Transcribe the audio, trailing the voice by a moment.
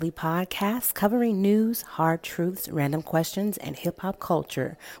podcast covering news, hard truths, random questions, and hip hop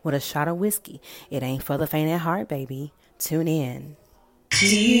culture with a shot of whiskey. It ain't for the faint at heart, baby. Tune in.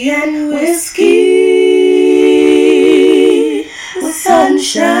 Tea and whiskey with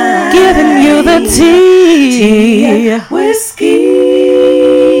sunshine. Giving you the tea. And whiskey.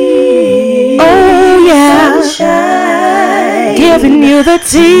 Oh, yeah. Sunshine. Giving you the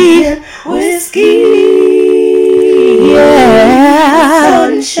tea. And whiskey. Yeah.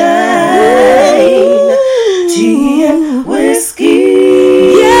 Sunshine. Tea and whiskey.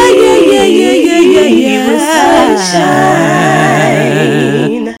 Yeah. With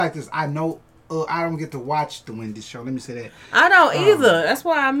sunshine. Like this, I know I don't get to watch the Wendy show. Let me say that. I don't either. That's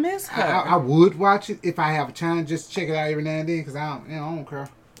why I miss her. I would watch it if I have a chance. Just check it out every now and then because I don't care.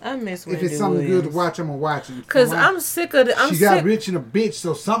 I miss Wendy If it's something Williams. good to watch, I'm gonna watch it. Cause I'm sick of it. She got rich and a bitch,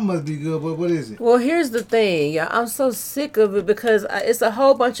 so something must be good. But what is it? Well, here's the thing, y'all. I'm so sick of it because it's a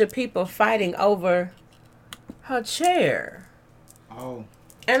whole bunch of people fighting over her chair, Oh,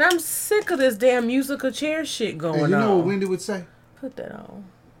 and I'm sick of this damn musical chair shit going and on. you know what Wendy would say? Put that on.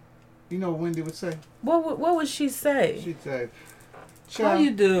 You know what Wendy would say? What would she say? She'd say, How "Child,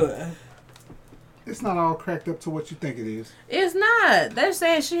 you doing? it's not all cracked up to what you think it is." It's not. They're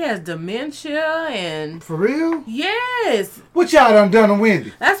saying she has dementia and For real? yes, What y'all done to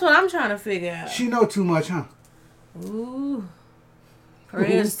Wendy? that's what I'm trying to figure out. She know too much, huh? Ooh.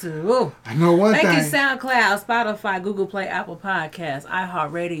 Prayers to. Ooh. I know one Thank you, thing. SoundCloud, Spotify, Google Play, Apple Podcasts,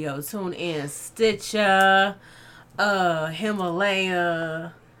 iHeartRadio, TuneIn, Stitcher,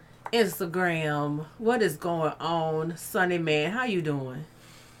 Himalaya, Instagram. What is going on? Sunny Man, how you doing?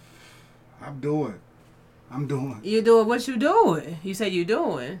 I'm doing. You doing what you doing? You say you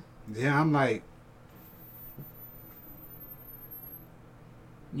doing. Yeah, I'm like,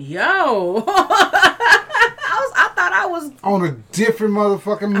 Yo. I thought I was, on a different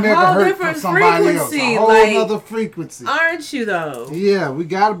motherfucking whole megahertz different from somebody frequency, else. A whole like- other frequency. aren't you though? Yeah, we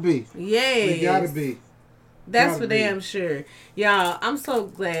gotta be. Yes. We gotta be. That's Gotta for be. damn sure. Y'all, I'm so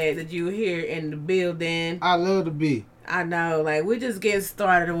glad that you're here in the building. I love to be. I know, like, we're just getting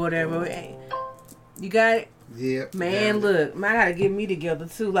started or whatever. You got it? Yeah. Man, yeah. look, man, I gotta get me together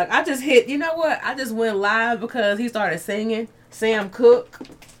too. Like, I just hit, you know what? I just went live because he started singing, Sam Cooke.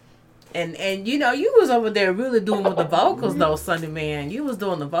 And you know, you was over there really doing with the vocals though, Sunday Man. You was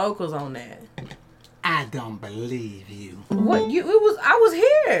doing the vocals on that. I don't believe you. What I was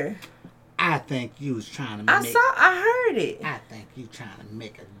here. I think you was trying to I heard it. I think you trying to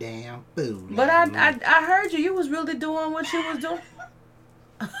make a damn fool. But out of me. I heard you. You was really doing what you was doing.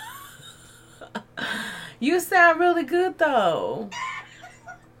 You sound really good though.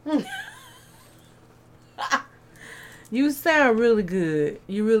 You sound really good.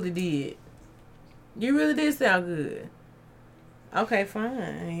 You really did. You really did sound good. Okay, fine.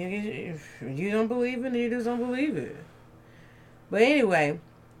 If you don't believe it, you just don't believe it. But anyway,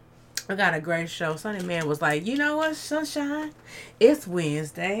 I got a great show. Sunny Man was like, you know what, Sunshine? It's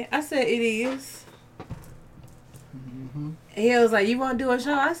Wednesday. I said, it is. Mm-hmm. He was like, you want to do a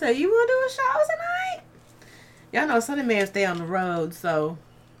show? I said, you want to do a show tonight? Y'all know Sunny Man stay on the road, so.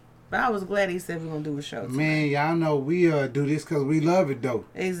 But I was glad he said we're going to do a show tonight. Man, y'all know we do this because we love it though.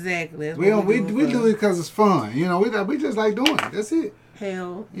 Exactly. That's We what don't we for. do it because it's fun. You know, we just like doing it. That's it.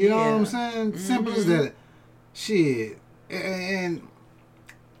 Hell, You know what I'm yeah. saying? Simple as that. Shit. And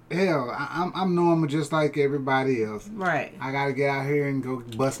hell, I'm normal just like everybody else. Right. I gotta get out here and go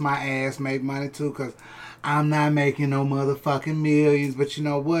bust my ass, make money too, cause I'm not making no motherfucking millions. But you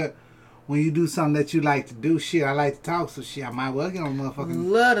know what? When you do something that you like to do, shit, I like to talk, so shit, I might well get on motherfucking.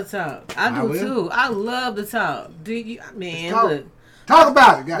 Love to talk. I do will. too. I love to talk. Do you, man? talk. Look, Talk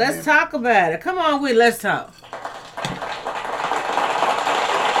about it, goddamn. let's talk about it. Come on, let's talk.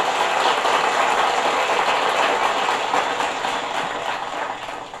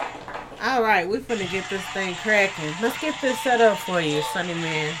 All right, we finna get this thing cracking. Let's get this set up for you, Sunny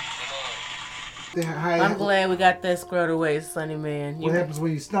Man. I'm glad we got that squared away, Sunny Man. What happens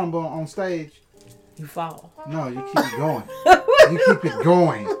when you stumble on stage? You fall. No, you keep it going. You keep it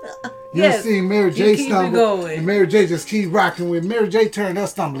going. You Yes, ever seen Mary you J keep it stumble? going. And Mary J just keep rocking with. Mary J turned her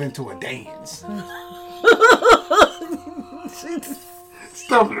stumble into a dance.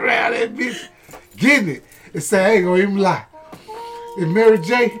 Stumbling around that bitch, getting it. And say, I ain't gonna even lie. And Mary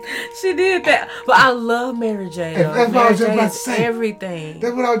J, She did that. But I love Mary J. though. That's what I Mary was just J about is to say. everything.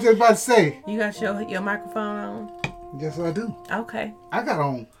 that's what I was just about to say. You got your microphone on? Yes, I do. Okay. I got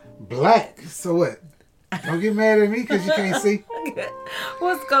on black. So what? Don't get mad at me because you can't see.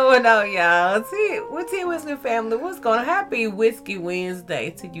 What's going on, y'all? With Tea Whiskey family, what's going on? Happy Whiskey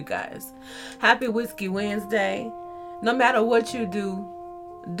Wednesday to you guys. Happy Whiskey Wednesday. No matter what you do,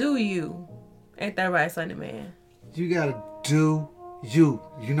 Do you? Ain't that right, Sunny Man? You gotta do you.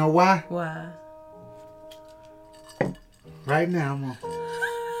 You know why? Why? Right now, I'm gonna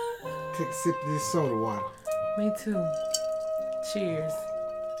take a sip of this soda water. Me too. Cheers.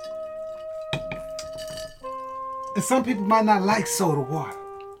 And some people might not like soda water,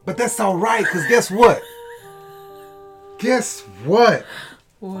 but that's all right, because guess what? Guess what?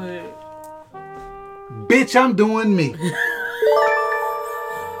 What? Bitch, I'm doing me.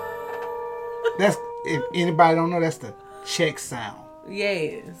 That's, if anybody don't know, that's the check sound.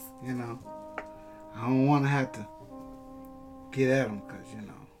 Yes. You know, I don't want to have to get at them, because, you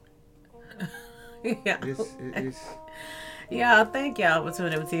know, Yeah. it's Yeah, thank y'all for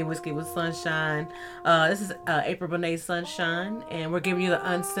tuning in with Tea and Whiskey with Sunshine. This is April Bonet Sunshine, and we're giving you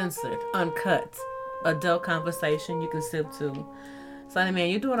the uncensored, uncut, adult conversation you can sip to. Sonny Man,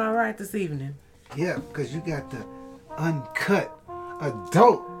 you doing all right this evening? yeah, because you got the uncut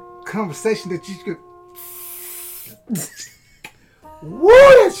adult conversation that you could. Woo,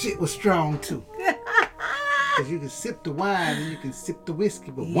 that shit was strong too. Because you can sip the wine and you can sip the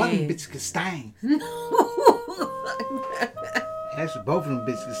whiskey, but one bitch can stain. Actually, both of them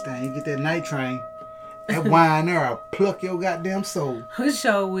bitches can stain. You get that night train, that wine there, I'll pluck your goddamn soul.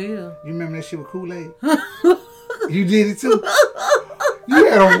 Sure will. You remember that shit with Kool-Aid? You did it too? You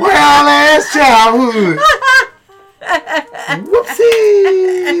had a wild ass childhood.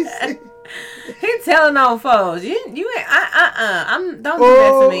 Whoopsies. He telling on folks. You ain't don't do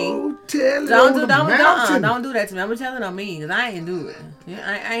that to me. Don't do that to me. I'm telling on me because I ain't do it.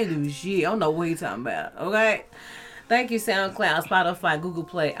 I ain't do shit. I don't know what you talking about. Okay. Thank you, SoundCloud, Spotify, Google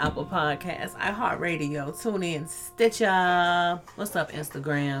Play, Apple Podcasts, iHeartRadio, TuneIn, Stitcher. What's up,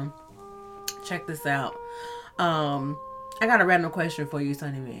 Instagram? Check this out. I got a random question for you,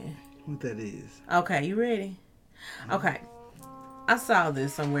 Sonny Man. What that is? Okay, you ready? Okay. I saw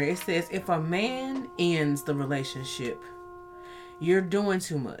this somewhere. It says if a man ends the relationship, you're doing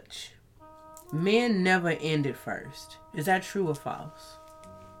too much. Men never end it first. Is that true or false?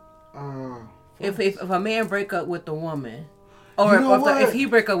 If a man break up with a woman, or if he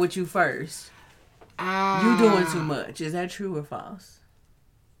break up with you first, you doing too much. Is that true or false?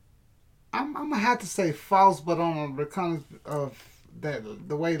 I'm gonna have to say false, but on the kind of that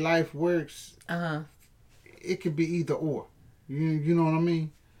the way life works, it could be either or. You know what I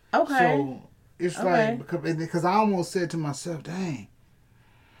mean? Okay. So it's like because I almost said to myself, dang.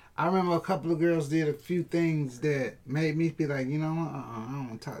 I remember a couple of girls did a few things that made me be like, you know what? I don't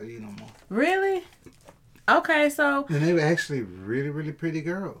want to talk to you no more. Really? Okay, so. And they were actually really, really pretty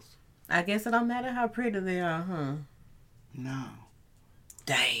girls. I guess it don't matter how pretty they are, huh? No.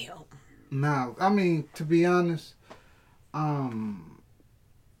 Damn. No, I mean, to be honest,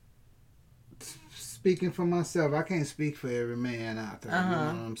 speaking for myself, I can't speak for every man out there. You know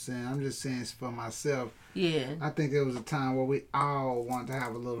what I'm saying? I'm just saying for myself. Yeah. I think there was a time where we all wanted to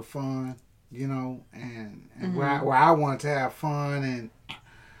have a little fun, you know, and where I wanted to have fun, and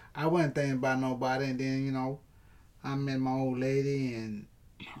I wasn't thinking about nobody. And then, you know, I met my old lady, and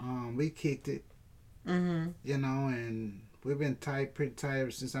we kicked it, you know, and we've been pretty tight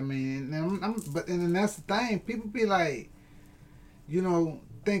ever since. I mean, and that's the thing. People be like, you know,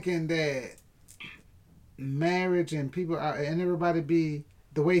 thinking that marriage and people and everybody be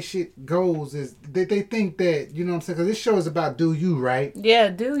the way shit goes is they think that, you know what I'm saying, because this show is about do you, right? Yeah,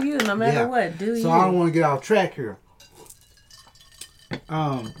 do you, no matter what, do you. So I don't want to get off track here.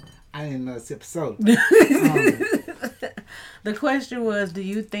 I didn't know this episode. The question was, do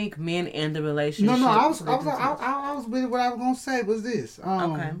you think men end the relationship? No, I was really, what I was gonna say was this.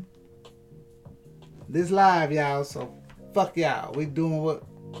 Okay. This live, y'all. So fuck y'all. We doing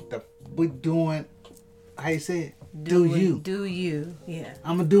how you say it? Do you? Yeah.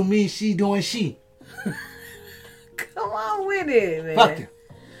 I'm gonna do me. She doing she. Come on with it, man. Fuck you.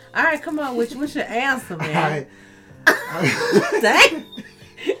 All right, come on. What's your answer, man? All right. Dang.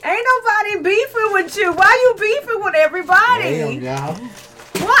 Ain't nobody beefing with you. Why you beefing with everybody? Damn, y'all.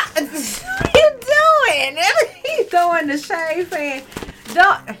 What are you doing? He's throwing the shade fan.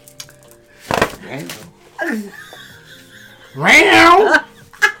 Don't. Round.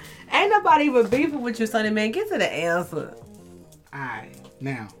 Ain't nobody even beefing with you, Sonny Man. Get to the answer. Alright,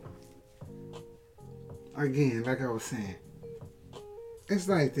 now. Again, like I was saying. It's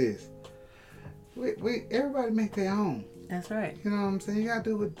like this. We everybody make their own. That's right. You know what I'm saying? You gotta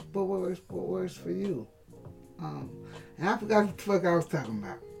do what works for you. And I forgot what the fuck I was talking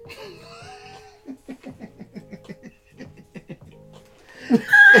about.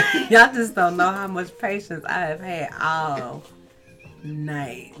 Y'all just don't know how much patience I have had all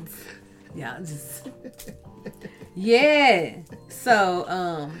night. Y'all just Yeah.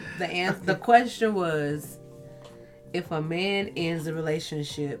 So, the question was, if a man ends a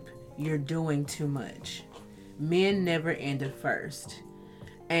relationship, you're doing too much. Men never ended first.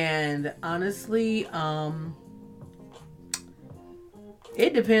 And honestly,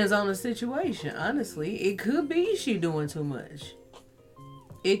 it depends on the situation. Honestly, it could be she doing too much.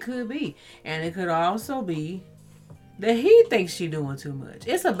 It could be. And it could also be that he thinks she doing too much.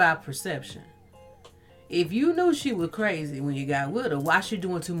 It's about perception. If you knew she was crazy when you got with her, why she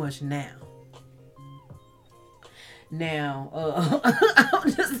doing too much now? Now, I'm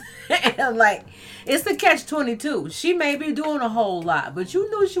just saying, like, it's the catch-22. She may be doing a whole lot, but you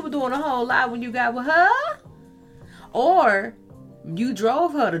knew she was doing a whole lot when you got with her? Or you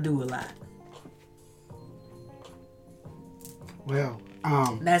drove her to do a lot? Well,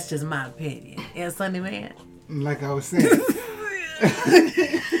 That's just my opinion. Yeah, Sunday man. like I was saying,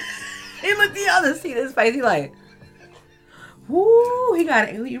 He looked the other, see his face. He like, woo, he got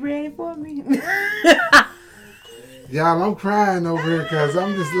it. You ready for me? y'all, I'm crying over here because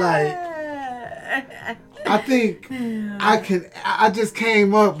I'm just like, I think I just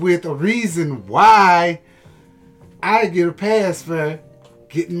came up with a reason why I get a pass for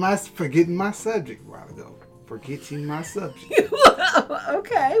getting my subject a while ago. Forgetting my subject.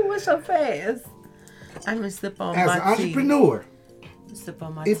 Okay, what's your pass? I'm gonna sip on As my an tea. entrepreneur, Sip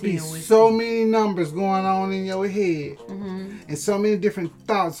on my it tea be and whiskey. so many numbers going on in your head, and so many different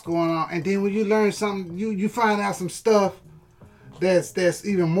thoughts going on. And then when you learn something, you find out some stuff that's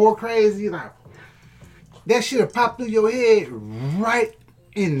even more crazy. Like that should have popped through your head right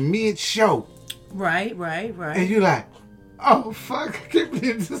in mid-show, Right. and you're like, "Oh fuck! I can't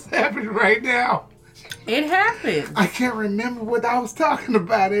believe this happened right now." It happened. I can't remember what I was talking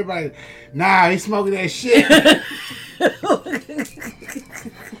about. Everybody, nah, he smoking that shit.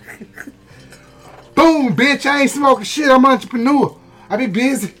 Boom, bitch, I ain't smoking shit. I'm an entrepreneur. I be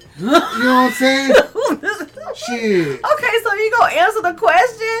busy. You know what I'm saying? Shit. Okay, so you gonna answer the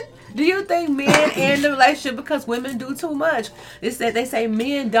question? Do you think men end the relationship because women do too much? They say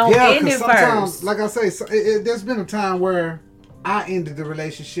men don't end it sometimes, first. like I say, there's been a time where I ended the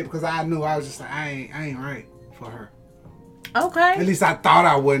relationship because I knew I was just like, I ain't right for her. At Okay. least I thought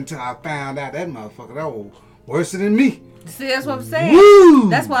I wasn't until I found out that motherfucker, that was worse than me. See, that's what I'm saying. Woo!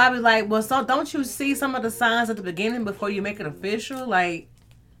 That's why I be like, well, so don't you see some of the signs at the beginning before you make it official? Like,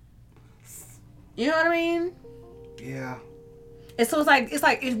 you know what I mean? Yeah. And so is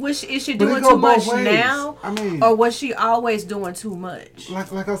she But it doing go too much both ways. now? I mean, Or was she always doing too much?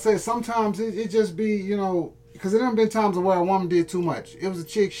 like I said, sometimes it just be, you know, because there done been times where a woman did too much. It was a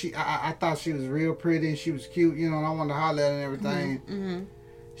chick, I thought she was real pretty and she was cute, you know, and I wanted to holler at her and everything.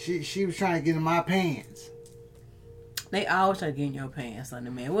 Mm-hmm. She was trying to get in my pants. They always try to get in your pants, Sunday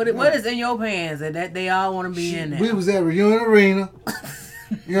man. What is in your pants that they all want to be in there? We was at Reunion Arena.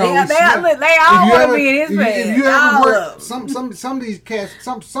 You know, they all want to be in his pants. If you ever All work, of some of these cats,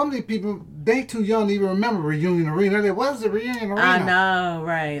 some of these people, they too young to even remember Reunion Arena. They're like, what is the Reunion Arena? I know,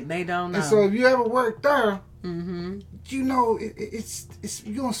 right? They don't know. And so if you ever worked there, Mm-hmm. you know it's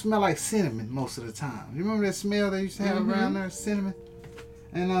you gonna smell like cinnamon most of the time. You remember that smell they used to have around there, cinnamon?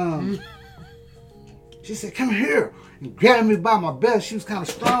 And she said, "Come here," and grabbed me by my belt. She was kind of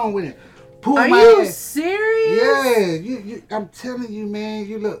strong with it. Pulled Are my you ass. serious? Yeah, you. I'm telling you, man.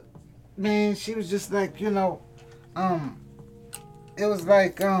 You look, man. She was just like, you know, it was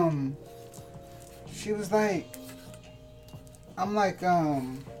like, she was like, I'm like,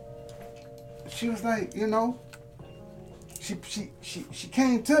 she was like, you know, she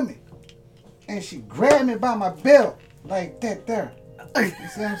came to me, and she grabbed me by my belt like that there. You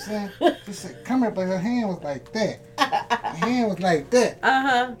see what I'm saying? She said, "Come here," but her hand was like that. Her hand was like that.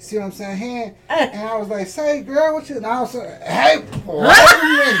 Uh-huh. See what I'm saying? Hand. And I was like, "Say, girl, what you?" And I was like, "Hey, what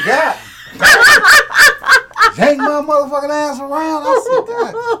you ain't got?" Yank my motherfucking ass around. I said,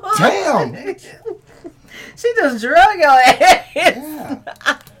 "God damn." She just drug your ass.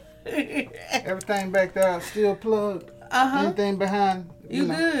 Yeah. Everything back there still plugged. Uh-huh. Anything behind. You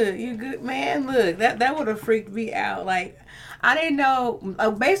know. good. You good. Man, look, that would have freaked me out. Like, I didn't know,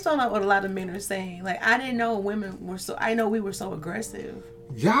 based on what a lot of men are saying, like, I didn't know women were I know we were so aggressive.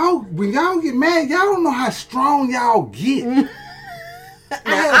 Y'all, when y'all get mad, y'all don't know how strong y'all get.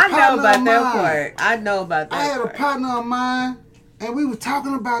 I know about that part. I know about that I had part. a partner of mine, and we were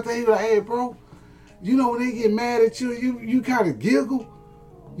talking about that. He was like, "Hey, bro, you know when they get mad at you, you kind of giggle.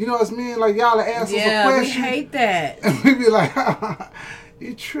 You know what I mean? Like y'all ask us a Yeah, we question, hate that. and we be like,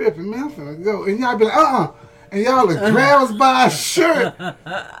 you tripping, man? I'm finna go." And y'all be like, and y'all would grab us by our shirt.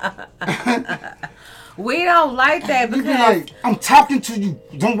 We don't like that We be because like, "I'm talking to you.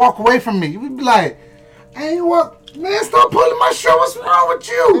 Don't walk away from me." We be like, Ain't what, man, stop pulling my shirt. What's wrong with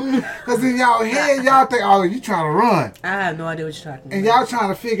you? Because in y'all head, y'all think, oh, you trying to run. I have no idea what you're talking And about. y'all trying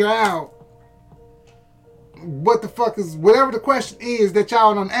to figure out what the fuck is, whatever the question is that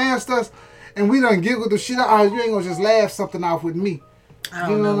y'all done asked us, and we done giggled the shit out. Oh, you ain't gonna just laugh something off with me. I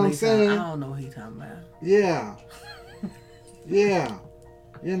don't know what I'm saying. I don't know what he's talking about. Yeah. Yeah.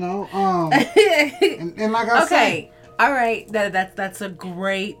 You know, and like I said. Okay. All right. That's a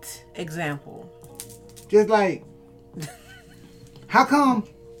great example. Just like, how come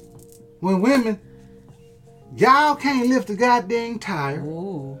when women, y'all can't lift a goddamn tire,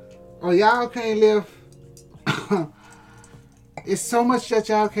 Ooh. or y'all can't lift, it's so much that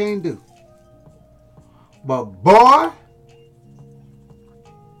y'all can't do. But boy,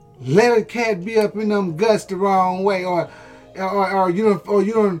 let a cat be up in them guts the wrong way, or you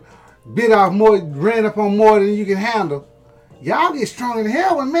don't bit off more, ran up on more than you can handle. Y'all get strong in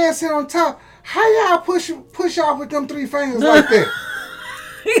hell when man sit on top. How y'all push off with them 3 fingers like that?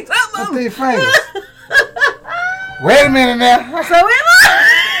 Them 3 fingers. Wait a minute now. So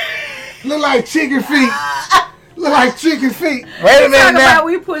Look like chicken feet. Look like chicken feet. Wait a minute talking now. about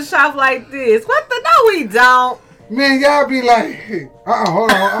we push off like this. What the? No, we don't. Man, y'all be like,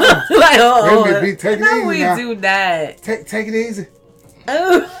 hold on. Like, Wait a minute, B, take it no, easy we now. do that. Take it easy.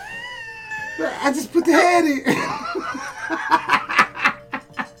 Oh. I just put the head in.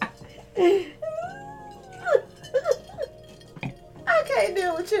 I can't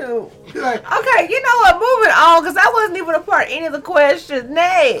deal with you. Like, Okay, you know what? Moving on, because I wasn't even a part of any of the questions.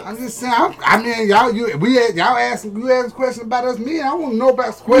 Next. I'm just saying. I mean, y'all asking questions about us. Me, I want to know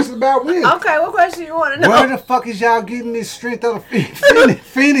about questions about women. Okay, what question you want to know? Where the fuck is y'all getting this strength of the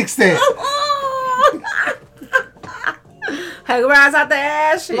Phoenix at? Hey, rise out the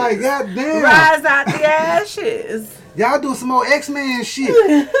ashes. Like, goddamn. Rise out the ashes. Y'all do some more X-Men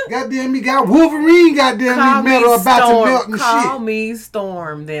shit. Goddamn, me got Wolverine. Goddamn, Call me me metal about to Storm. melt and Call shit. me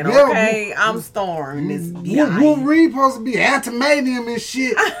Storm then, Yeah, okay? I'm Storm. This behind. Wolverine supposed to be adamantium and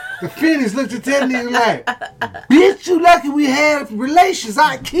shit. The Phoenix looked at that nigga like, bitch, you lucky we had relations.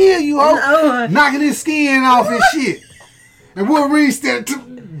 I'd kill you, ho. No. Knocking his skin off and shit. And Wolverine standing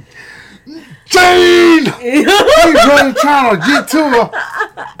to Jane! He's running trying to get to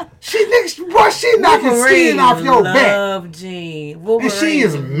her. She knocking skin off your back. Love Jean. Wolverine And she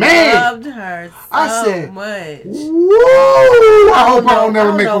is mad. Loved her so I said, much. Woo! I hope I don't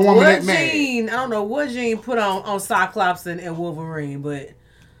never make a woman that mad. I don't know what Jean put on Cyclops and Wolverine, but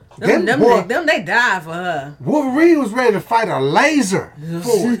Them them boy- they died for her. Wolverine was ready to fight a laser.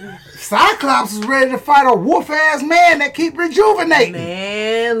 Cyclops was ready to fight a wolf-ass man that keep rejuvenating.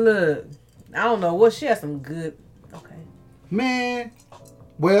 Man, look. I don't know what she has some good. Okay, Man,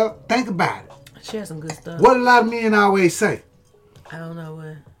 well, think about it. she has some good stuff. What a lot of men always say. I don't know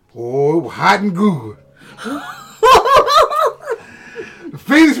what. Oh, it was hot and good. The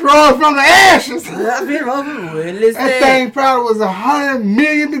Phoenix rose from the ashes. I've been over with. Listen. That thing probably was 100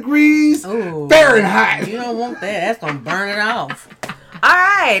 million degrees Ooh, Fahrenheit. You don't want that. That's gonna burn it off. All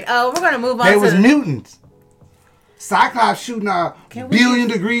right. We're gonna move on. They to was the- mutants. Cyclops shooting a Can we billion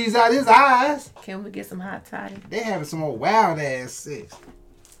degrees out his eyes. Can we get some hot toddy? They having some old wild ass sex.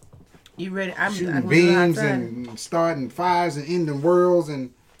 You ready? Shooting beams and starting fires and ending worlds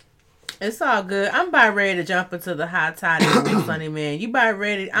and It's all good. I'm about ready to jump into the hot toddy, Sunny Man. You about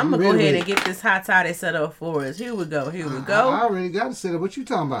ready? I'm gonna go ready ahead with and get this hot toddy set up for us. Here we go. Here we I go. already got it set up. What you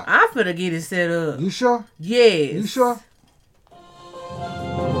talking about? I'm finna get it set up. You sure? Yes. You sure?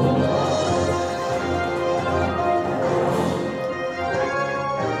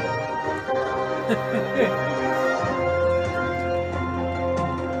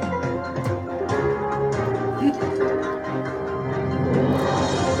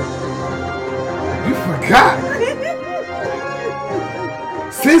 You forgot.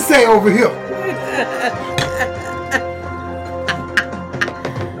 Sensei over here.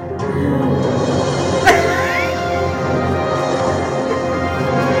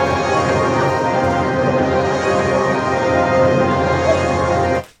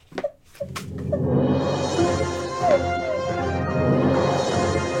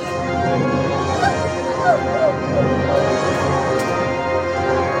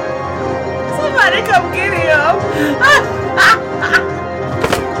 Somebody come get him.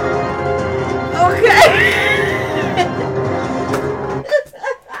 Okay.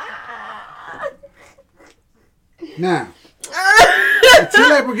 Now,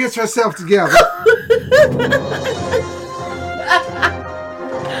 until April gets herself together,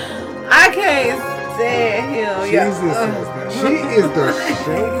 I can't stand him. she is the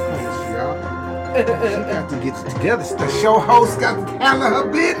show, y'all. She got to get it together. The show host got to handle her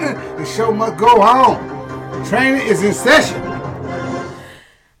business. The show must go on. Training is in session.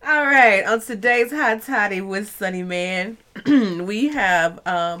 All right, on today's Hot Toddy with Sunny Man, we have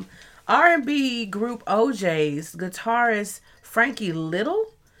R&B group OJ's guitarist Frankie Little.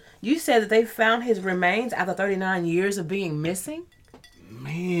 You said that they found his remains after 39 years of being missing?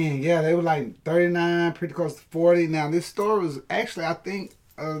 Man, yeah, they were like 39, pretty close to 40. Now, this story was actually, I think,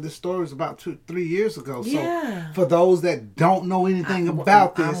 this story was about 2-3 years ago. Yeah. So, for those that don't know anything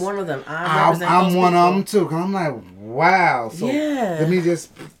about this, I'm one of them. I'm one of them too. Cause I'm like, wow. So Yeah. let me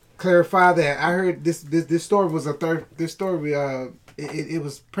just clarify that. I heard this story was this story. It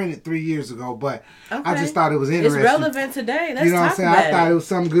was printed 3 years ago, but I just thought it was interesting. It's relevant today. Let's you know what I'm talk saying? about I thought it. it was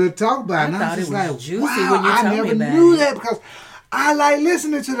something good to talk about. I And thought was just it was like, juicy wow, when you I told never me about knew it. that because I like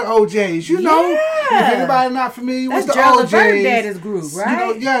listening to the OJs. You know, if anybody not familiar That's with the Gerald OJs, Levert Daddy's group,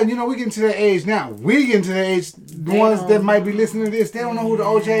 right? You know, we getting to that age now. We getting to the age. The ones that might be listening to this, they don't know who the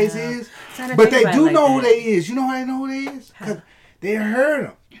OJs is, but they do know who they is. You know how they know who they is? Because they heard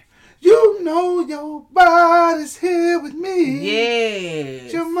them. You know your body's here with me.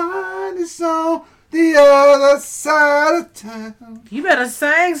 Yes. Your mind is on the other side of town. You better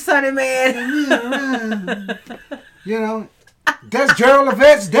sing, Sonny Man. You know, that's Gerald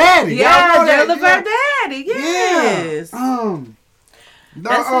Levert's daddy. Yeah, Y'all know Gerald that. Levert Daddy. Yes. Yeah.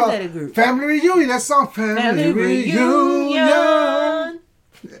 That's his daddy group. Family Reunion. That song, Family Reunion.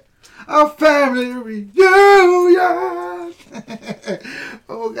 A family reunion.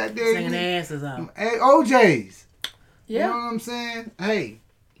 Oh, goddamn. Singing their asses off. Hey, OJs. Yeah. You know what I'm saying? Hey,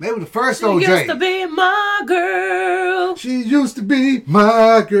 they were the first She OJs. used to be my girl. She used to be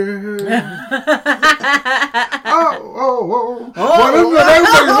my girl. Oh. Well, they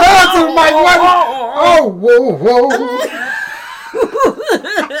were loud to the mic.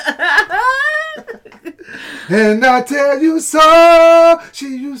 And I tell you so, she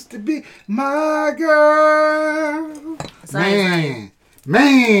used to be my girl. Man.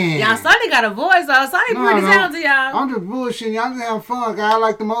 Y'all, Sonny got a voice, though. Sonny pretty talented, y'all. I'm just bullshitting. I'm just having fun. I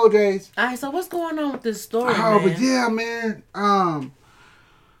like them OJs. All right, so what's going on with this story, Oh, man? but yeah, man.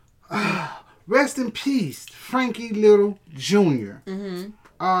 Rest in peace, Frankie Little Jr.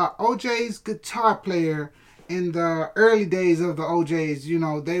 OJ's guitar player in the early days of the OJs. You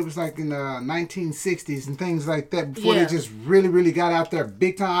know, they was like in the 1960s and things like that before they just really, really got out there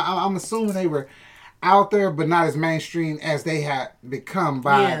big time. I'm assuming they were out there, but not as mainstream as they had become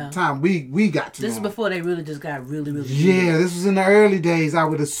by the time we got to This is them. before they really just got really, really Yeah, this was in the early days, I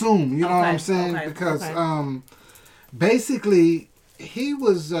would assume. You know what I'm saying? Okay, Because basically, he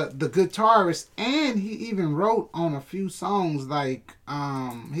was the guitarist, and he even wrote on a few songs. Like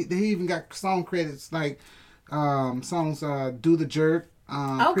he even got song credits, like songs "Do the Jerk,"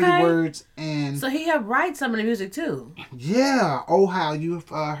 "Pretty Words," and so he helped write some of the music too. Yeah, "Oh How You've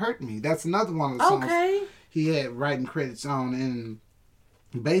Hurt Me." That's another one of the songs he had writing credits on, and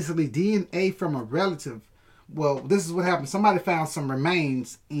basically DNA from a relative. Well, this is what happened. Somebody found some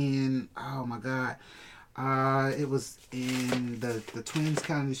remains in, oh my God, it was in the Twins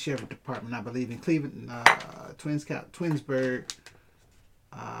County Sheriff Department, I believe, in Cleveland, Twinsburg.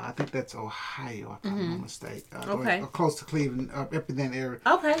 I think that's Ohio, if I'm not mistaken. Or close to Cleveland, up in that area.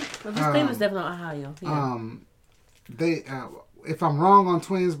 Okay, well, this Cleveland's definitely Ohio. Yeah. They, if I'm wrong on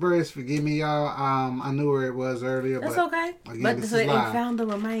Twinsburg, forgive me, y'all. I knew where it was earlier. That's but okay. Again, But so they found the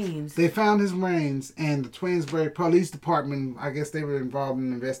remains. They found his remains, and the Twinsburg Police Department, I guess they were involved in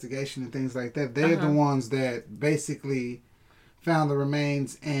an investigation and things like that. They're the ones that basically found the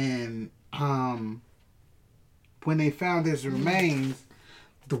remains, and when they found his remains,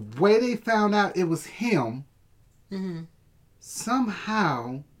 the way they found out it was him,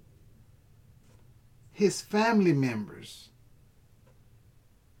 somehow his family members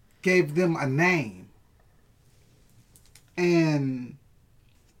gave them a name, and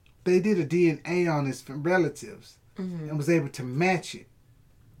they did a DNA on his relatives and was able to match it.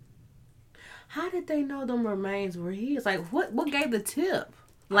 How did they know them remains were his? Like, what gave the tip?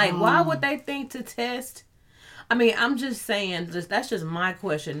 Like, why would they think to test? I mean, I'm just saying, that's just my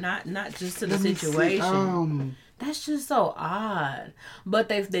question, not just to the situation. That's just so odd. But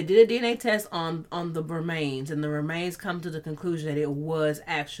they did a DNA test on the remains, and the remains come to the conclusion that it was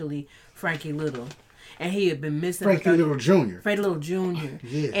actually Frankie Little. And he had been missing. Frankie Little Jr. Frankie Little Jr.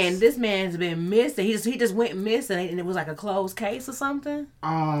 Yes. And this man's been missing. He just went missing, and it was like a closed case or something.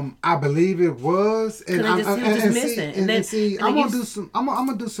 I believe it was. And he was just missing. I'm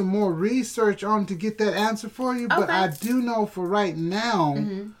gonna do some more research on to get that answer for you. But I do know for right now,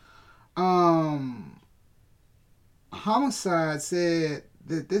 Homicide said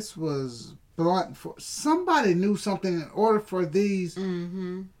that this was blunt. For somebody knew something in order for these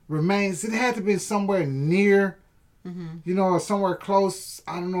remains. It had to be somewhere near, Mm-hmm. you know, or somewhere close.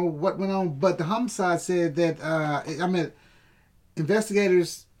 I don't know what went on, but the homicide said that,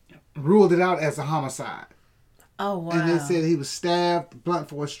 investigators ruled it out as a homicide. Oh, wow. And they said he was stabbed, blunt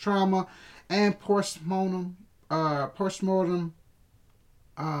force trauma, and postmortem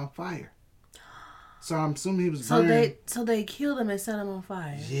fire. So I'm assuming he was burned. So they killed him and set him on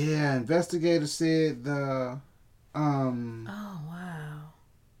fire. Yeah, investigators said the Oh, wow.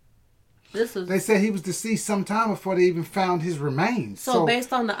 This was they said he was deceased sometime before they even found his remains. so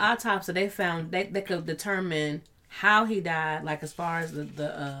based on the autopsy they found they could determine how he died, like as far as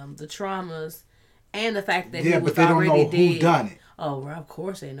the traumas and the fact that he was but they don't already know dead. who done it. Oh, well, of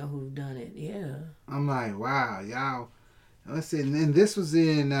course they know who done it. Yeah. I'm like, wow, y'all. Let's see. And this was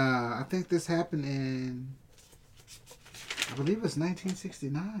in, I think this happened in, I believe it was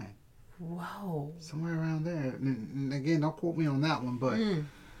 1969. Whoa. Somewhere around there. And again, don't quote me on that one, but,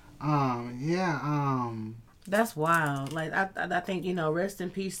 That's wild. Like I think, you know, rest in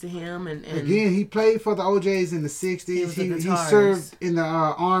peace to him and again, he played for the OJs in the 60s. He was a He guitarist. served in the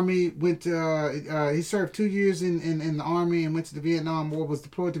Army, went to, he served 2 years in the Army and went to the Vietnam War, was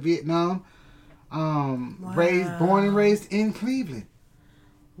deployed to Vietnam. Born and raised in Cleveland.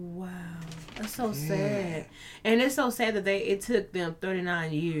 wow. That's so sad. And it's so sad that it took them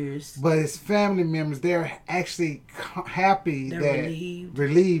 39 years. But his family members, they're actually happy, They're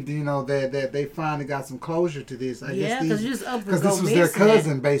relieved, you know, that they finally got some closure to this. Yeah, because you just up and go because this was missing. their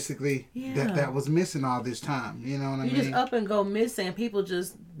cousin, basically, Yeah. that was missing all this time. You know what I You mean? just up and go missing. People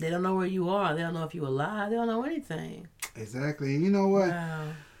just, they don't know where you are. They don't know if you're alive. They don't know anything. Exactly. And you know what? Wow.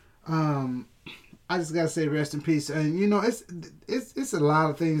 I just gotta say rest in peace. And you know, it's a lot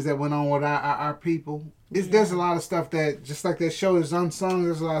of things that went on with our people. There's a lot of stuff that, just like that show is unsung.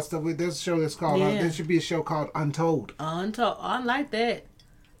 There's a lot of stuff. There's a show that's called. There should be a show called Untold. Untold. I like that.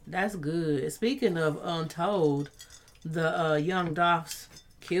 That's good. Speaking of Untold, the Young Dolph's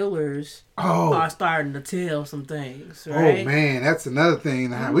killers are starting to tell some things, right? Oh man, that's another thing.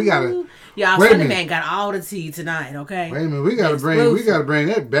 We gotta. Y'all, Wait a Sunny minute. Man got all the tea tonight, okay? Wait a minute, we gotta bring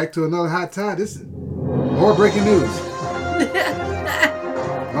that back to another hot tide. This is more breaking news.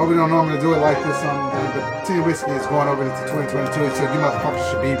 No, we don't normally do it like this on the Tea and Whiskey is going over into 2022, so you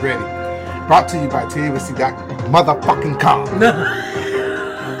motherfuckers should be ready. Brought to you by TeaandWhiskey.motherfucking.com.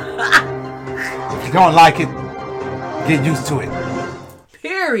 If you don't like it, get used to it.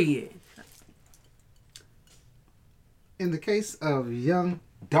 Period. In the case of young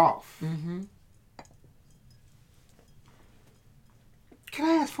Dolph, can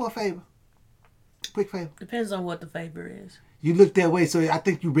I ask for a favor? Quick favor. Depends on what the favor is. You look that way, so I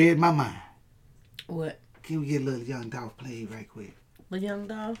think you read my mind. What? Can we get a little young Dolph played right quick? The Young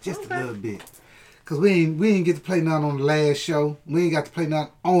Dolph? Just a little bit. Cause we ain't get to play nothing on the last show. We ain't got to play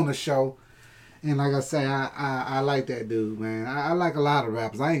nothing on the show. And like I say, I like that dude, man. I like a lot of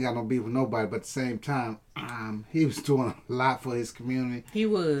rappers. I ain't got no beef with nobody, but at the same time, he was doing a lot for his community. He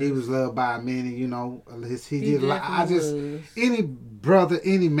was. He was loved by many, you know. He did a lot. definitely was. Any brother,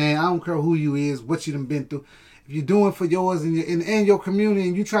 any man, I don't care who you is, what you done been through. If you're doing for yours and your community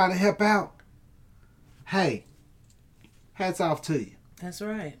and you try to help out, hey, hats off to you. That's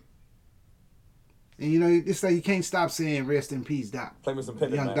right. And you know, it's like you can't stop saying rest in peace, Doc. Play me some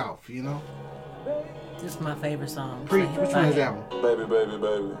Pennant, Young man. Dolph, you know. This is my favorite song. Preach, which one is that one? Baby, baby,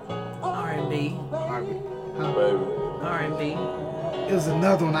 baby, R&B. baby. R&B. It was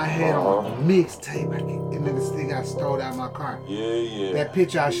another one I had on a mixtape, and then this thing got stolen out of my car. Yeah. That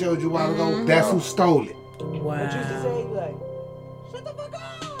picture I showed you a while ago, that's who stole it. Wow.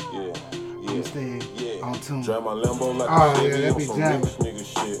 Yeah. This thing on tune. Drive my Lambo like Oh, a yeah, baby that on be some jamming. rich nigga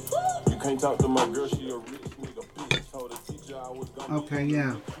shit. You can't talk to my girl, she a rich nigga bitch. Told the teacher I was gonna Okay,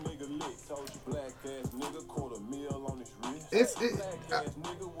 yeah. nigga lick. Told you black ass nigga, $250,000 on his wrist.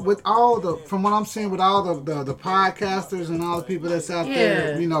 With all the, from what I'm seeing, with all the podcasters and all the people that's out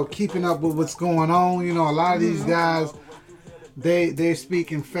there, you know, keeping up with what's going on, you know, a lot of these guys, they're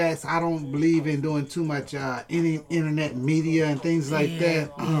speaking facts. I don't believe in doing too much any internet media and things like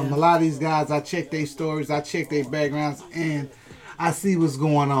that. A lot of these guys, I check their stories, I check their backgrounds, and I see what's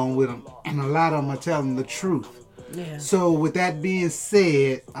going on with them. And a lot of them are telling the truth. Yeah. So with that being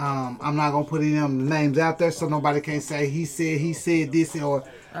said, I'm not gonna put any of them names out there, so nobody can say he said this or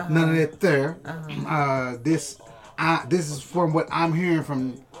none of that there. This is from what I'm hearing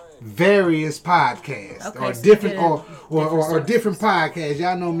from various podcasts or so different yeah, or different podcasts.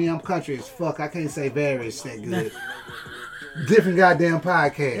 Y'all know me, I'm country as fuck. I can't say various that good. Different goddamn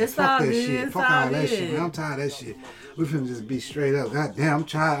podcasts. It's Fuck all that good, shit. it's Fuck all all that shit, good. man. I'm tired of that shit. We finna just be straight up. God damn, I'm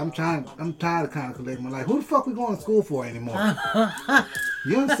tired of kind of collecting my life. Who the fuck we going to school for anymore?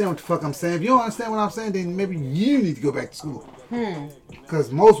 You understand what the fuck I'm saying? If you don't understand what I'm saying, then maybe you need to go back to school.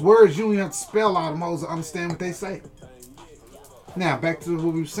 Because most words you don't even have to spell out them hoes to understand what they say. Now back to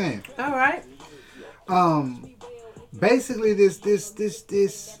what we were saying. All right. Basically it's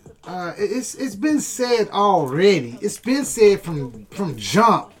been said already. It's been said from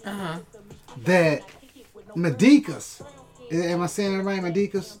jump that Medica's, am I saying it right?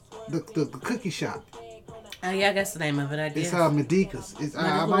 Medica's, the cookie shop. Oh yeah, that's the name of it. I did. It's Medica's.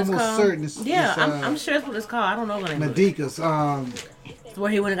 I'm what it's almost called? certain it's Yeah, it's, I'm sure that's what it's called. I don't know the name of it. Medica's. It's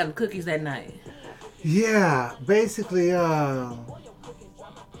where he went and got the cookies that night. Yeah, basically,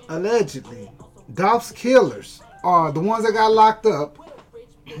 allegedly, Dolph's killers are the ones that got locked up.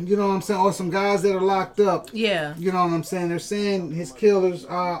 You know what I'm saying? Or some guys that are locked up. Yeah. You know what I'm saying? They're saying his killers.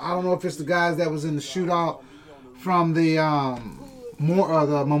 I don't know if it's the guys that was in the shootout from the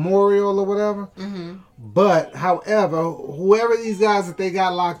the memorial or whatever. Mm-hmm. But however, whoever these guys that they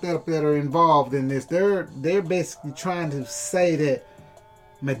got locked up that are involved in this, they're basically trying to say that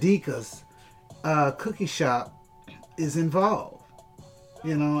Medica's cookie shop is involved.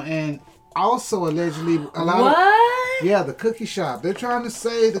 You know, and also allegedly a lot of the cookie shop. They're trying to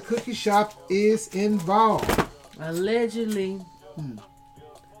say the cookie shop is involved. Allegedly.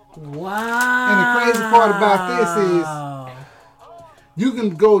 Wow. And the crazy part about this is you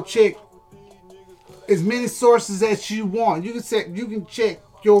can go check as many sources as you want. You can check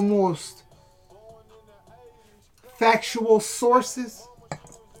your most factual sources.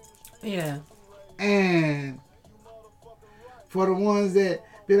 Yeah. And for the ones that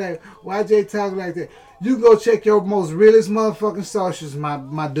be like, why Jay talking like that? You can go check your most realest motherfucking sources,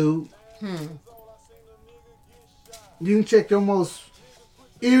 my dude. You can check your most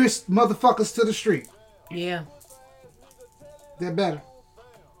eerest motherfuckers to the street. Yeah. They're better.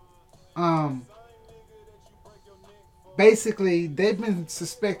 Basically, they've been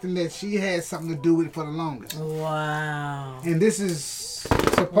suspecting that she had something to do with it for the longest. Wow. And this is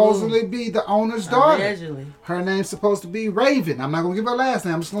supposedly be the owner's daughter. Allegedly. Her name's supposed to be Raven. I'm not going to give her last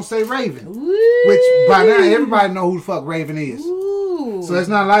name. I'm just going to say Raven. Woo. Which, by now, everybody know who the fuck Raven is. Ooh. So it's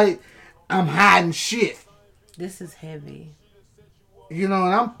not like I'm hiding shit. This is heavy. You know,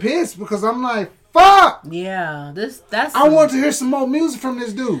 and I'm pissed because I'm like, fuck! Yeah, that's. I want to hear some more music from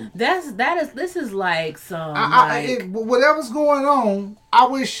this dude. This is like some. Whatever's going on, I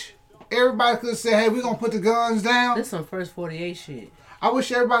wish everybody could say, hey, we're going to put the guns down. This some First 48 shit. I wish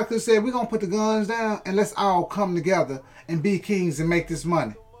everybody could say, we're going to put the guns down and let's all come together and be kings and make this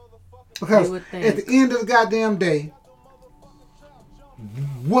money. Because at the end of the goddamn day,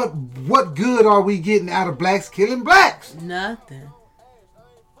 what good are we getting out of blacks killing blacks? Nothing.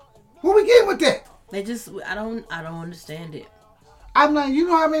 What we getting with that? They just, I don't understand it. I'm like, you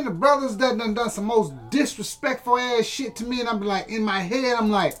know how many brothers that done some most disrespectful ass shit to me, and I'm like, in my head, I'm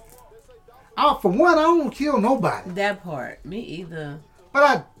like, for one, I don't kill nobody. That part, me either.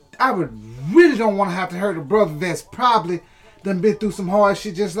 But I would really don't want to have to hurt a brother that's probably done been through some hard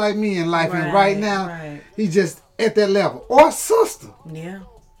shit just like me in life, and right now he's just at that level. Or a sister. Yeah.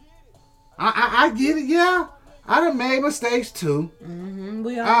 I get it, yeah. I done made mistakes too. Mm-hmm.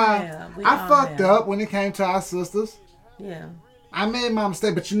 We all have. I fucked up when it came to our sisters. Yeah. I made my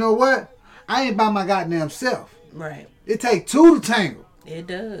mistake, but you know what? I ain't by my goddamn self. Right. It take two to tangle. It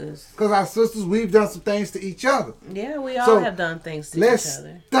does. Because our sisters, we've done some things to each other. Yeah, we all have done things to each other. Let's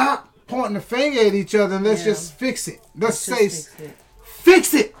stop pointing the finger at each other and let's just fix it. Let's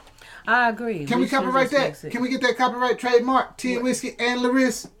fix it. I agree. Can we copyright that? Can we get that copyright trademark? Tea and Whiskey and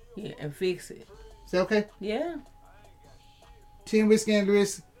Larissa? Yeah, and fix it. Is that okay? Yeah. Tea and Whiskey and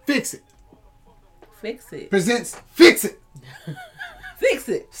Larissa, fix it. Fix it. Presents, fix it. Fix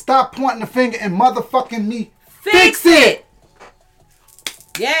it. Stop pointing the finger and motherfucking me. Fix it.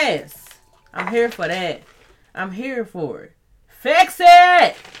 Yes. I'm here for that. I'm here for it. Fix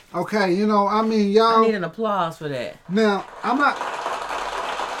it. Okay, you know, I mean, y'all. I need an applause for that. Now, I'm not.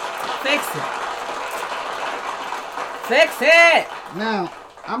 Fix it. Fix it. Now,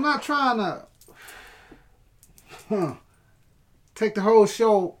 I'm not trying to take the whole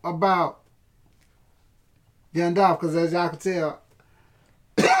show about Young Dolph, because as y'all can tell,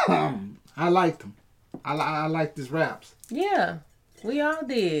 I liked him. I liked his raps. Yeah, we all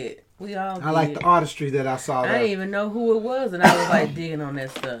did. I like the artistry that I saw there. I didn't even know who it was, and I was like digging on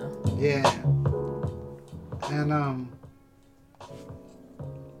that stuff. Yeah. And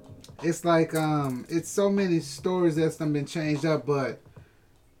it's like it's so many stories that's been changed up, but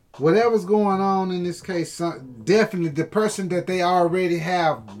whatever's going on in this case, definitely the person that they already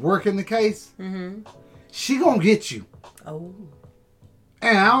have working the case, she gonna get you. Oh.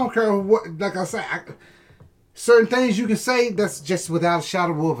 And I don't care what, like I said, certain things you can say that's just without a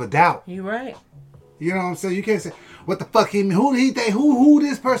shadow of a doubt. You right. You know what I'm saying? You can't say, what the fuck he mean? Who he think? Who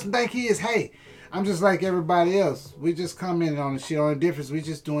this person think he is? Hey, I'm just like everybody else. We just commented on the shit. On the difference, we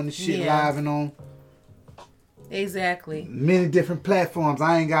just doing the shit live and on exactly many different platforms.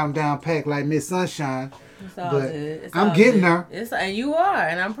 I ain't got them down packed like Miss Sunshine. It's all but good. It's I'm all getting good. there. And you are,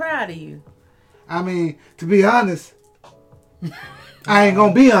 and I'm proud of you. I mean, to be honest, I ain't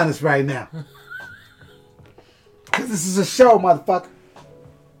gonna be honest right now. Cause this is a show, motherfucker.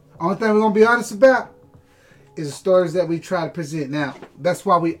 Only thing we're gonna be honest about is the stories that we try to present. Now, that's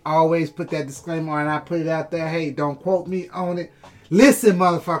why we always put that disclaimer and I put it out there. Hey, don't quote me on it. Listen,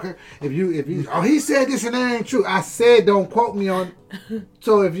 motherfucker. If you oh, he said this and that ain't true. I said don't quote me on it.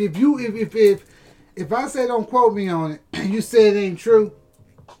 So if I say don't quote me on it and you say it ain't true,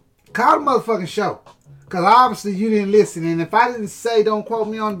 call the motherfucking show. Because obviously you didn't listen. And if I didn't say don't quote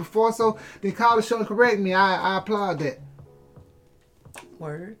me on it before, so then call the show and correct me. I applaud that.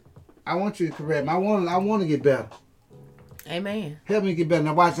 Word. I want you to correct me. I want to get better. Amen. Help me get better.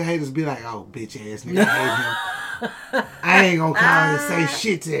 Now watch the haters be like, oh, bitch ass nigga, I hate him. I ain't gonna call and say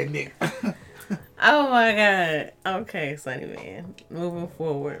shit to that nigga. Oh my God. Okay, Sonny Man. Moving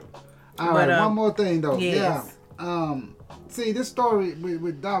forward. All right, one more thing though. Yes. Yeah. See, this story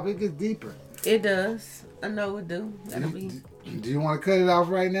with Dolph, it gets deeper. It does. I know it do. That'll be. Do you want to cut it off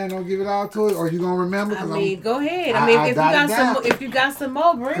right now? Don't give it all to it, or you gonna remember? I mean, go ahead. I mean, if you got some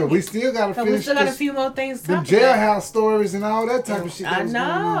more, bring it. We still gotta finish. We still got a few more things to talk about. The jailhouse stories and all that type of shit. I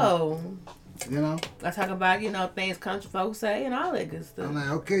know. You know. I talk about things country folks say and all that good stuff. I'm like,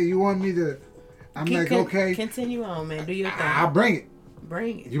 okay, you want me to? Okay. Continue on, man. Do your thing. I'll bring it.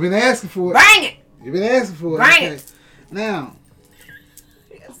 Bring it. You've been asking for it. Bring it. You've been asking for it. Bring it. Now.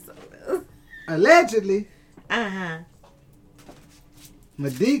 Allegedly.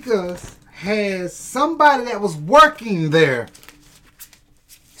 Medica's has somebody that was working there.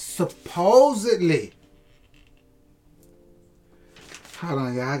 Supposedly. Hold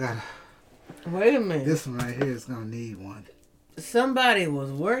on, y'all. I gotta. Wait a minute. This one right here is gonna need one. Somebody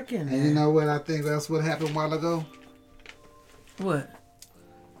was working there. And you know what I think that's what happened a while ago? What?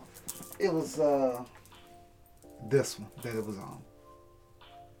 It was this one that it was on.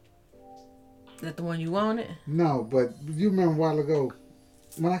 That the one you wanted? No, but you remember a while ago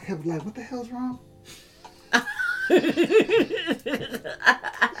when I kept like, what the hell's wrong? I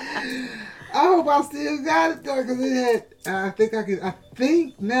hope I still got it though, because it had. I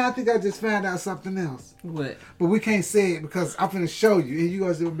think I just found out something else. What? But we can't say it because I'm finna show you, and you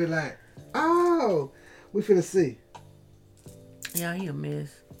guys will be like, "Oh, we finna see." Y'all, he a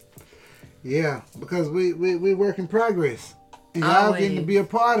mess. Yeah, because we work in progress, and y'all getting to be a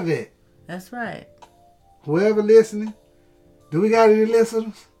part of it. That's right. Whoever listening, do we got any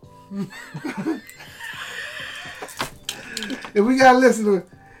listeners? If we got listeners,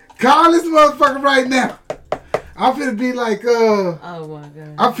 call this motherfucker right now. I'm finna be like, oh my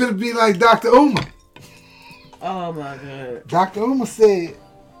God. I'm finna be like Dr. Uma. Oh my God. Dr. Uma said.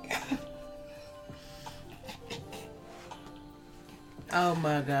 Oh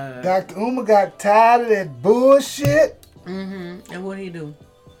my God. Dr. Uma got tired of that bullshit. Mm-hmm. And what did he do?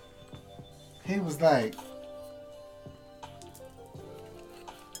 He was like,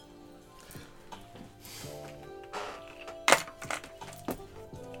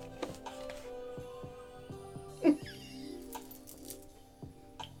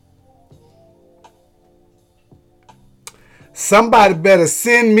 somebody better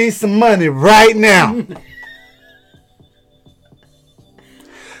send me some money right now.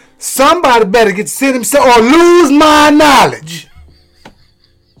 Somebody better send him some or lose my knowledge.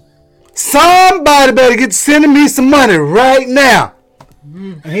 Somebody better get sending me some money right now.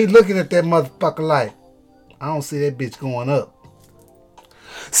 And he looking at that motherfucker like, I don't see that bitch going up.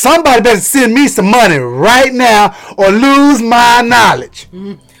 Somebody better send me some money right now or lose my knowledge.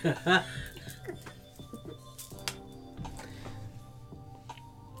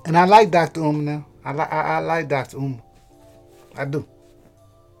 And I like Dr. Uma now. I like Dr. Uma. I do.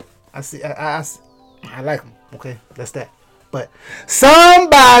 I like him. Okay, that's that. But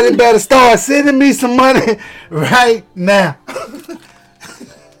somebody better start sending me some money right now.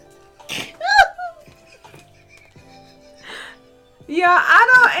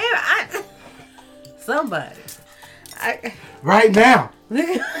 Yeah, somebody. Right now.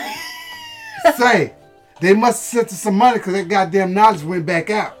 Say, they must have sent us some money because that goddamn knowledge went back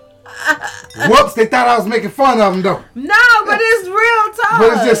out. Whoops, they thought I was making fun of them though. No, but it's real talk.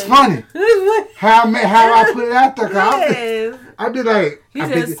 But it's just funny. how I put it out there. Yes. I'd be like, you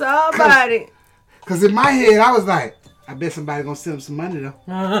said somebody. Because in my head, I was like, I bet somebody gonna send them some money though.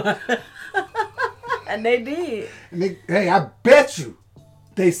 And they did. And hey, I bet you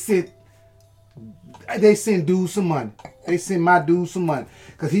they sent dude some money. They sent my dude some money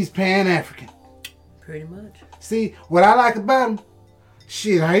because he's Pan-African. Pretty much. See, what I like about him,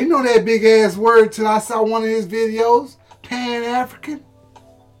 shit, I didn't know that big ass word till I saw one of his videos. Pan-African.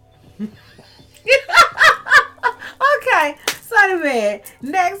 Okay, Sonny Man.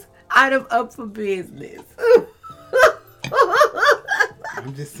 Next item up for business.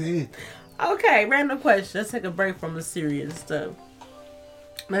 I'm just saying. Okay, random question. Let's take a break from the serious stuff.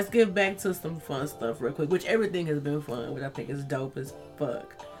 Let's get back to some fun stuff real quick, which everything has been fun, which I think is dope as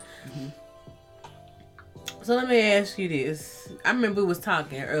fuck. Mm-hmm. So let me ask you this. I remember we was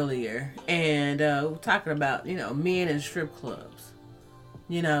talking earlier, and we were talking about, men in strip clubs.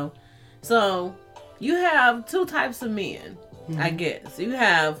 So you have two types of men, I guess. You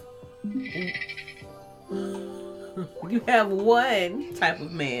have one type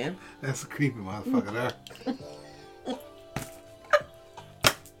of man. That's a creepy motherfucker there.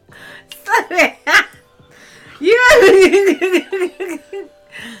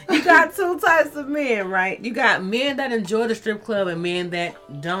 You got two types of men, right? You got men that enjoy the strip club and men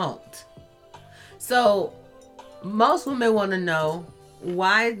that don't. So most women want to know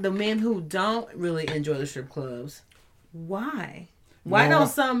why the men who don't really enjoy the strip clubs, why don't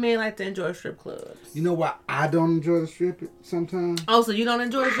some men like to enjoy strip clubs? You know why I don't enjoy the strip sometimes? Oh, so you don't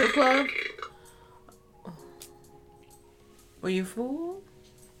enjoy the strip club? Were you fool?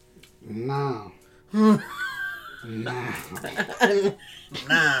 No. No. No.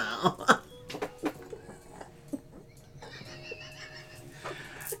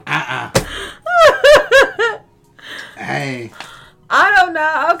 Hey. I don't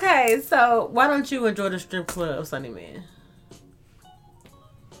know. Okay, so why don't you enjoy the strip club, Sonny Man?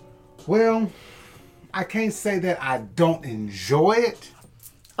 Well, I can't say that I don't enjoy it.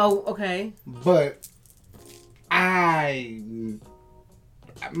 Oh, okay. But I'm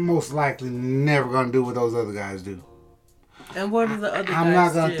most likely never gonna do what those other guys do. And what do the other guys I'm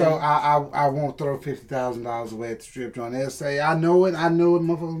not gonna do? throw. I won't throw $50,000 away at the strip joint. They'll say, "I know it,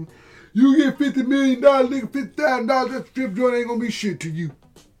 motherfucker. You get $50 million, nigga, $50,000 at the strip joint ain't gonna be shit to you."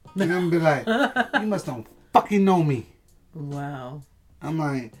 And I'm gonna be like, "You must don't fucking know me." Wow. I'm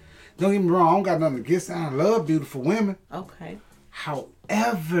like, don't get me wrong. I don't got nothing against it. I love beautiful women. Okay.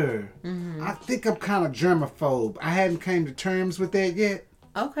 However, I think I'm kind of germaphobe. I hadn't came to terms with that yet,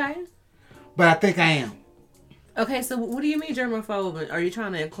 Okay. but I think I am. Okay, so what do you mean germaphobe? Are you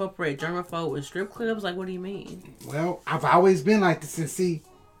trying to incorporate germaphobe with strip clubs? Like, what do you mean? Well, I've always been like this, and see,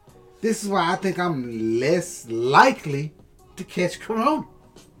 this is why I think I'm less likely to catch corona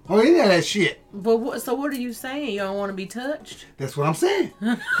or any of that shit. But what are you saying? You don't want to be touched? That's what I'm saying.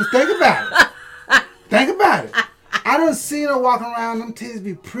 'Cause think about it. Think about it. I done seen her walking around, them titties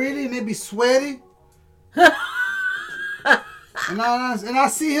be pretty and they be sweaty. And I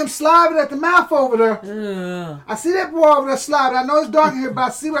see him slobbing at the mouth over there. Ugh. I see that boy over there slobbing. I know it's dark in here, but I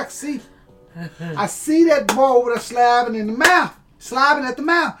see what I can see. I see that boy over there slobbing in the mouth. Slobbing at the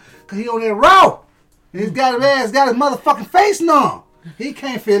mouth. Because he on that raw. And he's got his motherfucking face numb. He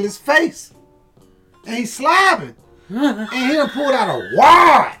can't feel his face. And he's slobbing. And he done pulled out a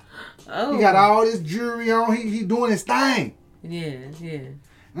wad. Oh. He got all this jewelry on. He doing his thing. Yeah.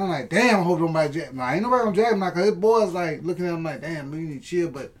 And I'm like, damn, I hope nobody jack him. Now, ain't nobody gonna jack him now, because his boy's like looking at him like, damn, we need to chill,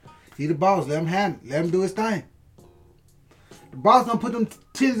 but he the boss. Let him handle it. Let him do his thing. The boss done put them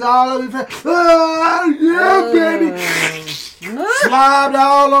titties all over his face. Oh, yeah, baby. Slobbed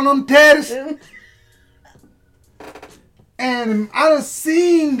all on them titties. And I done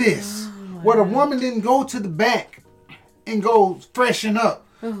seen this, where the woman didn't go to the back and go freshen up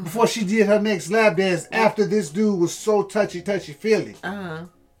before she did her next lap dance after this dude was so touchy-feely. Uh-huh.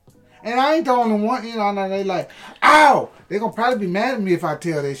 And I ain't the only one, and they like, ow! They gonna probably be mad at me if I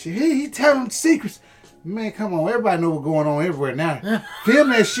tell that shit. He tell them secrets. Man, come on, everybody know what's going on everywhere now. Film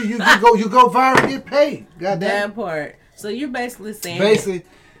that shit, you go viral, get paid. Goddamn. That part. So you're basically saying Basically,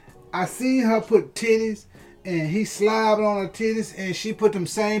 I seen her put titties, and he slobbed on her titties, and she put them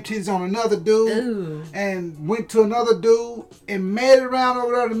same titties on another dude, Ooh. and went to another dude, and made it around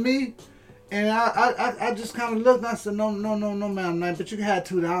over there to me. And I just kind of looked and I said, no, ma'am, but you can have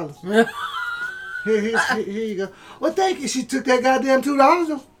 $2. Here you go. Well, thank you. She took that goddamn $2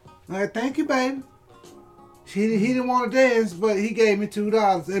 though. Like, thank you, baby. He didn't want to dance, but he gave me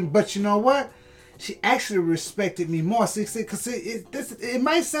 $2. But you know what? She actually respected me more. See, because it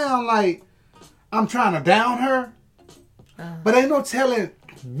might sound like I'm trying to down her, but ain't no telling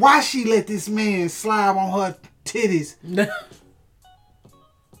why she let this man slide on her titties.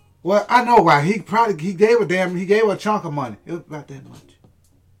 Well, I know why. He gave her a chunk of money. It was about that much.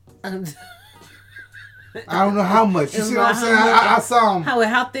 I don't know how much. You see what I'm saying? I saw him.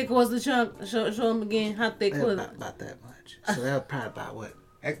 How thick was the chunk? Show him again. How thick was it? About that much. So that was probably about what?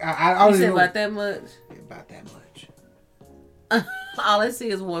 I You don't said know. about that much? Yeah, about that much. All I see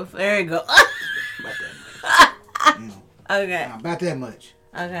is one. There you go. About that much. You know, Okay. about that much.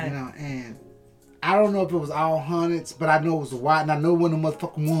 Okay. You know, and I don't know if it was all hundreds, but I know it was a wide, and I know one of the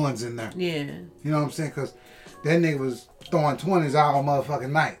motherfucking ones in there. Yeah. You know what I'm saying? Because that nigga was throwing 20s all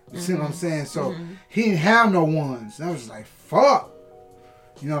motherfucking night. You see what I'm saying? So he didn't have no ones. And I was like, fuck.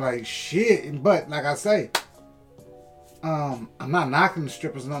 You know, like shit. But like I say, I'm not knocking the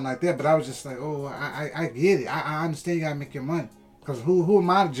strippers or nothing like that, but I was just like, oh, I get it. I understand you gotta make your money. Because who am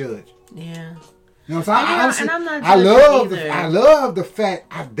I to judge? Yeah. You know what I'm saying? And I'm not I judging love the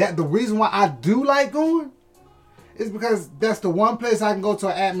fact that the reason why I do like going is because that's the one place I can go to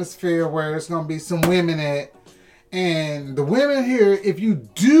an atmosphere where there's gonna be some women at, and the women here, if you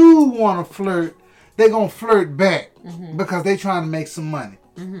do want to flirt, they gonna flirt back because they trying to make some money.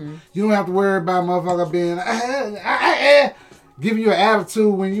 You don't have to worry about motherfucker being giving you an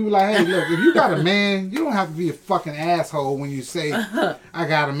attitude when you like, hey, look, if you got a man, you don't have to be a fucking asshole when you say, I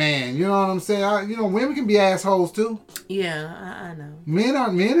got a man. You know what I'm saying? You know, women can be assholes too. Yeah, I know. Men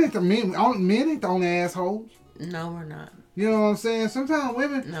ain't the only assholes. No, we're not. You know what I'm saying? Sometimes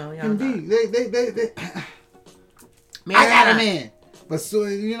women can be. They Man, I got a man. But so,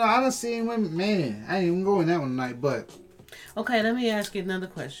 you know, I done seen women, man, I ain't even going that one tonight, but. Okay, let me ask you another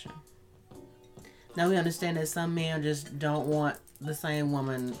question. Now we understand that some men just don't want the same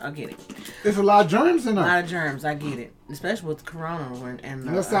woman. I get it. There's a lot of germs in A there. lot of germs. I get it, especially with Corona and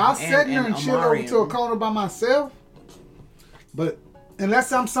Listen, I'll sit here and chill over to a Omarion. corner by myself. But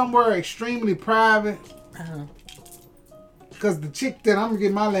unless I'm somewhere extremely private, because the chick that I'm gonna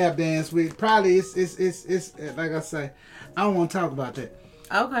get my lap dance with, probably it's like I say, I don't want to talk about that.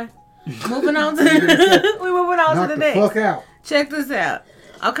 Okay. Moving on to we moving on Knock to the the next. fuck out. Check this out.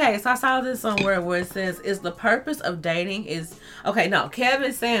 Okay, so I saw this somewhere where it says, "Is the purpose of dating is okay?" No,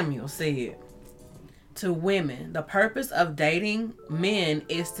 Kevin Samuel said to women, "The purpose of dating men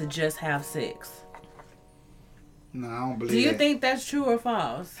is to just have sex." No, I don't believe Do you that. think that's true or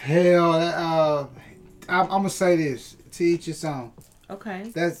false? Hell, I'm gonna say this to each his own.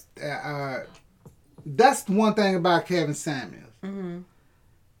 Okay. That's one thing about Kevin Samuels.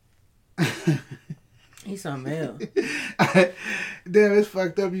 He's something else. Damn, it's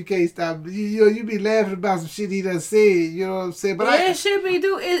fucked up. You can't stop. You be laughing about some shit he done said. You know what I'm saying? But It should be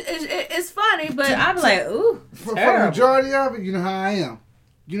it's funny, but I'm like, ooh, for the terrible. majority of it, you know how I am.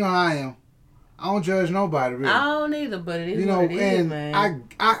 You know how I am. I don't judge nobody really. I don't either, but it is You know, what it is, and man.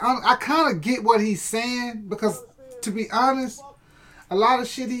 I kind of get what he's saying because, to be honest, a lot of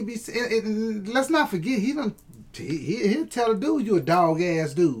shit he be saying. Let's not forget he'll tell a dude you a dog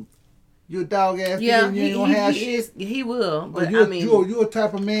ass dude. You a dog ass Yeah, dude. You ain't gonna have shit. he will, but you I mean, you a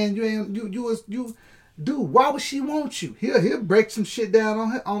type of man. You dude. Why would she want you? He'll break some shit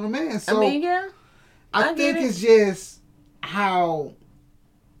down on a man. So I mean, yeah. I think get it. it's just how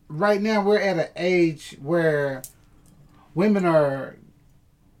right now we're at an age where women are.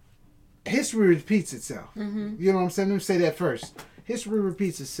 History repeats itself. You know what I'm saying? Let me say that first. History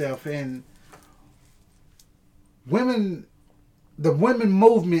repeats itself, and the women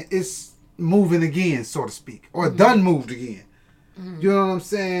movement is moving again, so to speak, or done moved again. You know what I'm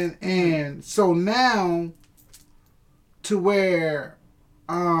saying? And so now, to where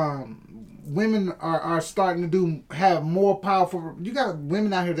women are starting to have more powerful. You got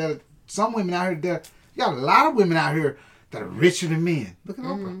women out here some women out here you got a lot of women out here that are richer than men. Look at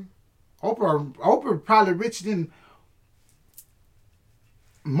Oprah. Oprah probably richer than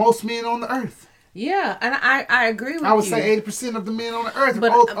most men on the earth. Yeah, and I agree with you. I would say 80% of the men on the earth.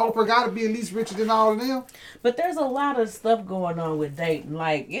 But- Oprah got to be at least richer than all of them. But there's a lot of stuff going on with dating.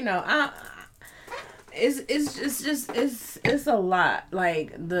 Like, you know, it's a lot.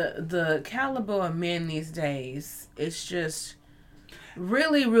 Like the caliber of men these days, it's just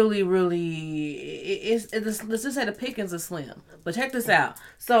really, really, really. Let's just say the pickings are slim. But check this out.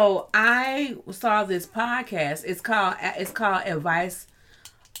 So I saw this podcast. It's called Advice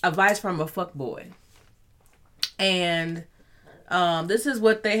from a Fuckboy. And this is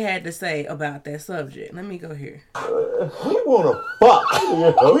what they had to say about that subject. Let me go here. We wanna fuck.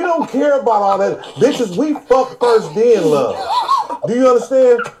 We don't care about all that. Bitches, we fuck first, then love. Do you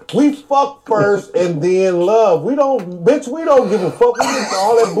understand? We fuck first and then love. We don't give a fuck. We get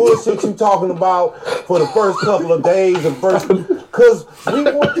all that bullshit you talking about for the first couple of days cause we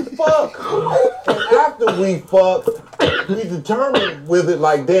want to fuck. And after we fuck, we determine with it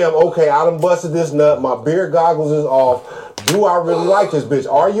like, damn, okay, I done busted this nut, my beer goggles is off. do I really like this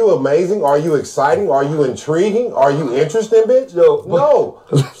bitch? Are you amazing? Are you exciting? Are you intriguing? Are you interesting, bitch? No.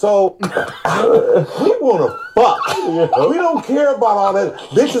 So we wanna fuck. We don't care about all that.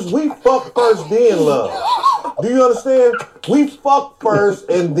 Bitches, we fuck first, then love. Do you understand? We fuck first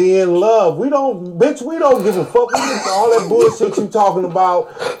and then love. We don't give a fuck. We get all that bullshit you talking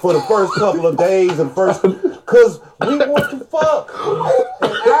about for the first couple of days and cause we want to fuck.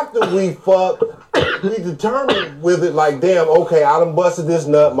 And after we fuck, we determine with it like, damn, okay, I done busted this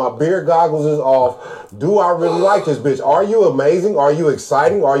nut. My beer goggles is off. Do I really like this bitch? Are you amazing? Are you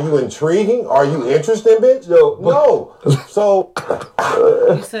exciting? Are you intriguing? Are you interesting, bitch? No. So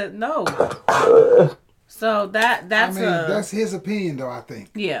you said no. So that's his opinion, though. I think.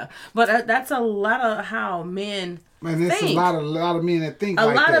 Yeah, but that's a lot of how men. Man, there's a lot of men that think. A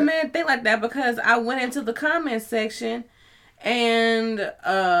lot of men think like that because I went into the comment section, and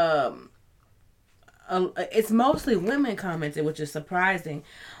it's mostly women commented, which is surprising.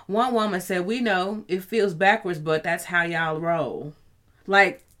 One woman said, "We know it feels backwards, but that's how y'all roll."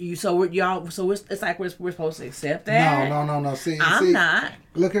 Like you, it's like we're supposed to accept that. No. See, I'm not.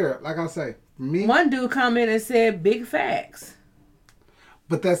 Look here, like I say. Me? One dude commented and said big facts.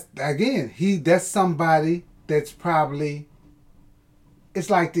 But that's somebody that's probably,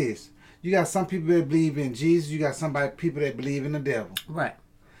 it's like this. You got some people that believe in Jesus, you got people that believe in the devil. Right.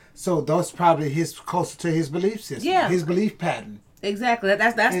 So that's probably closer to his belief system. Yeah. His belief pattern. Exactly.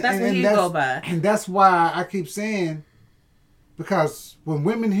 That's what he go by. And that's why I keep saying, because when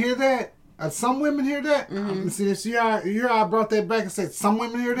women hear that, some women hear that. See, I brought that back and said some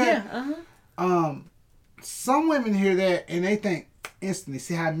women hear that. Yeah. Some women hear that and they think instantly,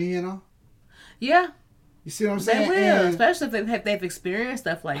 see how men are? Yeah. You see what I'm saying? They will, especially if they've experienced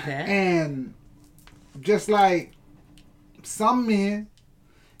stuff like that. And just like some men,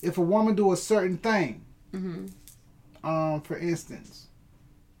 if a woman do a certain thing, for instance,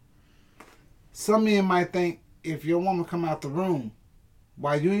 some men might think if your woman come out the room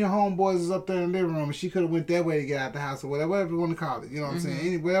while you and your homeboys is up there in the living room and she could have went that way to get out the house or whatever you want to call it, you know what I'm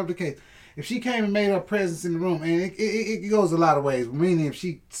saying? Whatever the case. If she came and made her presence in the room, and it goes a lot of ways, meaning if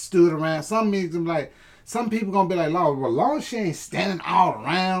she stood around, some people gonna be like, Lord, well, long as she ain't standing all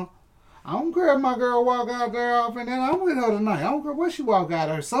around, I don't care if my girl walk out there off and then I'm with her tonight. I don't care where she walk out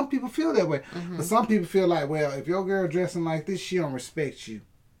of her. Some people feel that way. But some people feel like, well, if your girl dressing like this, she don't respect you.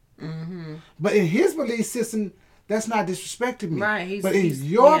 But in his belief system, that's not disrespecting me. Right. But in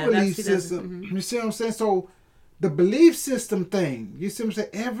your belief system, you see what I'm saying? So the belief system thing, you see what I'm saying?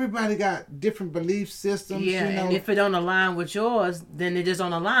 Everybody got different belief systems. Yeah, you know? And if it don't align with yours, then it just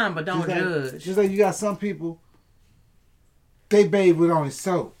don't align, but don't judge. Just like you got some people, they bathe with only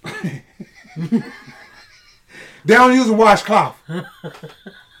soap. They don't use a washcloth.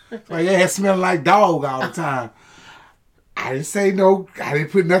 Like they smell like dog all the time. I didn't say no. I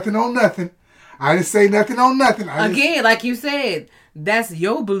didn't put nothing on nothing. I didn't say nothing on nothing. Again, like you said, that's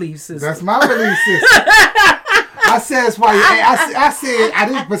your belief system. That's my belief system. I said that's why. I said I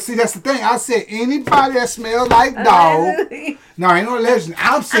didn't. But see, that's the thing. I said anybody that smells like dog. No, ain't no legend.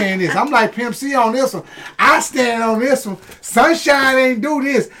 I'm saying this. I'm like Pimp C on this one. I stand on this one. Sunshine ain't do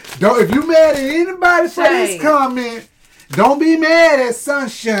this. Don't. If you mad at anybody for this comment, don't be mad at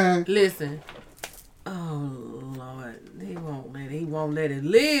Sunshine. Listen. Oh Lord, he won't let it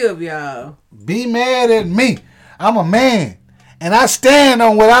live, y'all. Be mad at me. I'm a man, and I stand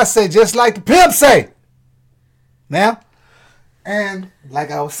on what I say, just like the pimp say. Now, and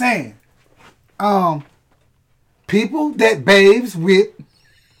like I was saying, people that bathes with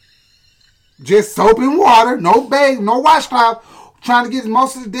just soap and water, no bathe, no washcloth, trying to get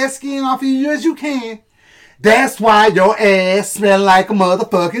most of the dead skin off of you as you can. That's why your ass smell like a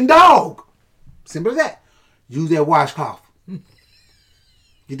motherfucking dog. Simple as that. Use that washcloth.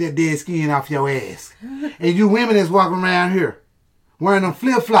 Get that dead skin off your ass. And you women that's walking around here wearing them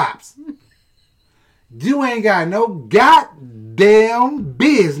flip-flops, you ain't got no goddamn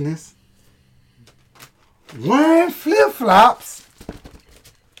business wearing flip-flops,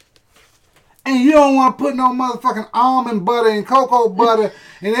 and you don't want to put no motherfucking almond butter and cocoa butter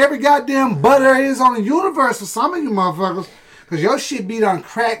and every goddamn butter there is on the universe for some of you motherfuckers, because your shit be done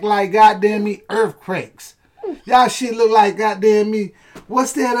cracked like goddamn me earthquakes. Y'all shit look like goddamn me,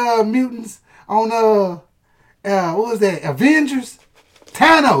 what's that mutants on what was that, Avengers?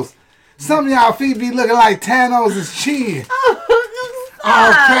 Thanos. Some of y'all feet be looking like Thanos' chin.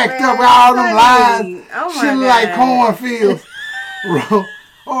 All cracked up with all them lines. Shit look like cornfields.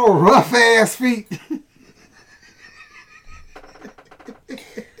 Rough ass feet.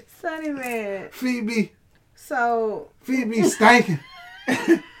 Sonny man. Feet be stinking.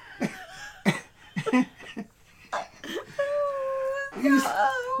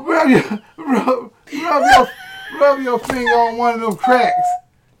 rub your finger on one of them cracks.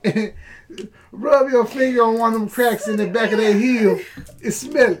 Rub your finger on one of them cracks in the back of their heel and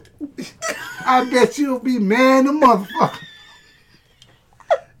smell it. I bet you'll be mad the motherfucker.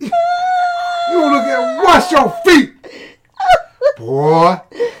 You look at, wash your feet. Boy,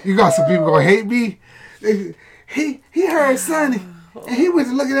 you got some people gonna hate me. He heard Sonny, and he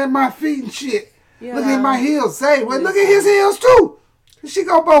was looking at my feet and shit. Yeah. Looking at my heels. Say, well, look at his heels too. She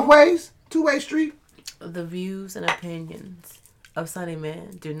go both ways. Two-way street. The views and opinions of Sunny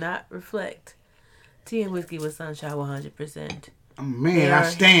Man do not reflect Tea and Whiskey with Sunshine 100%. Man, They I are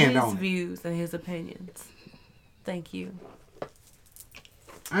stand his on it. views and his opinions. Thank you.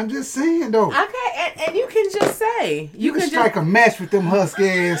 I'm just saying though. Okay, and you can just say. You can strike a match with them husky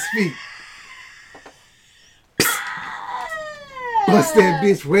ass feet. Bust that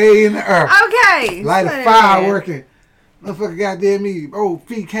bitch way in the earth. Okay. Light a Sunny fire Man. working. Motherfucker goddamn me. Old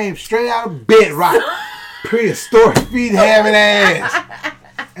feet came straight out of bedrock. Prehistoric feet having ass.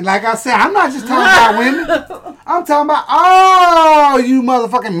 And like I said, I'm not just talking about women. I'm talking about all you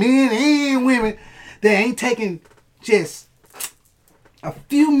motherfucking men and women that ain't taking just a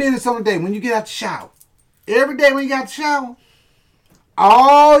few minutes on the day when you get out the shower. Every day when you got the shower,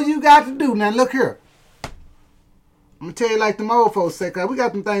 all you got to do, now look here. I'm going to tell you like them old folks say, because we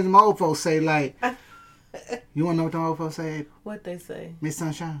got them things them old folks say like, you want to know what them old folks say, What they say? Miss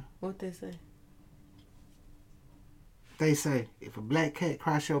Sunshine? What they say? They say, if a black cat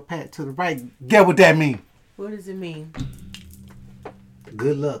cross your path to the right, get what that mean. What does it mean?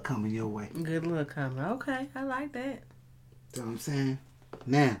 Good luck coming your way. Good luck coming. Okay, I like that. You know what I'm saying?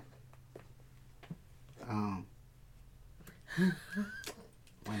 Now,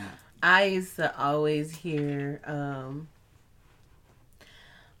 when I used to always hear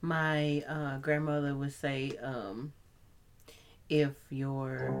my grandmother would say, if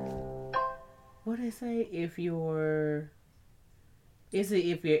your what did I say? If your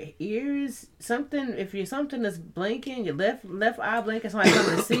ears something, if you're something that's blinking, your left eye blinking, somebody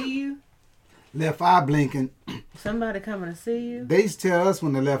coming to see you. left eye blinking, Somebody coming to see you. they used to tell us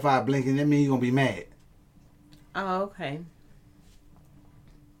when the left eye blinking, that means you're going to be mad. Oh, okay.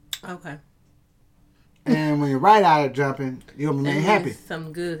 Okay. And when your right eye jumping, you're going to be That happy. means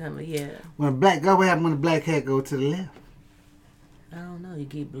something good coming. Yeah. When what happens when the black cat go to the left? I don't know. You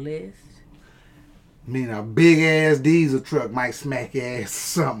get blessed. I mean, a big ass diesel truck might smack your ass or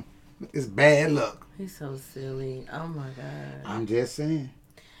something. It's bad luck. He's so silly. Oh my God. I'm just saying.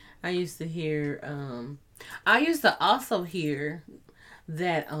 I used to hear, I used to also hear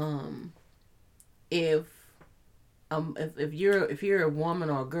that, if you're a woman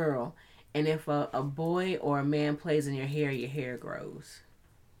or a girl, and if a boy or a man plays in your hair grows.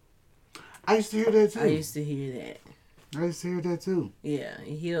 I used to hear that too. I used to hear that. I used to hear that too. Yeah,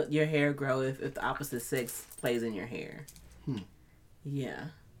 your hair grow if the opposite sex plays in your hair. Yeah.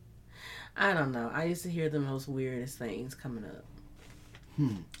 I don't know. I used to hear the most weirdest things coming up.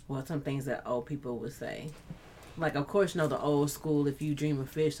 Well, some things that old people would say. Like, of course, you know, the old school, if you dream of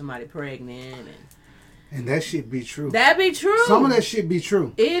fish, somebody pregnant. And that shit be true. That be true. Some of that shit be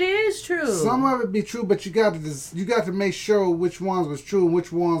true. It is true. Some of it be true, but you got to make sure which ones was true and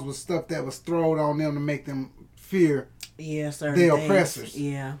which ones was stuff that was thrown on them to make them fear. Yeah, certain They things. oppressors.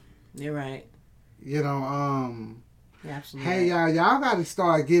 Yeah, you're right. You know, Absolutely. hey y'all got to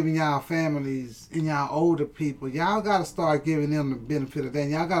start giving y'all families and y'all older people, y'all got to start giving them the benefit of that.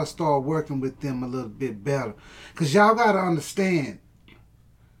 Y'all got to start working with them a little bit better. Because y'all got to understand,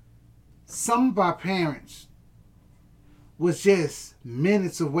 some of our parents was just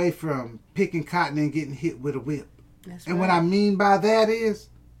minutes away from picking cotton and getting hit with a whip. That's And right. what I mean by that is,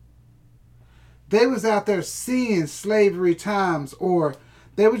 they was out there seeing slavery times, or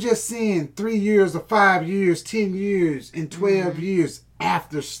they were just seeing 3 years or 5 years, 10 years, and 12 years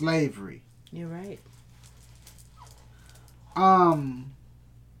after slavery. You're right.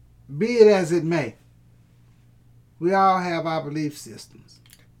 Be it as it may, we all have our belief systems.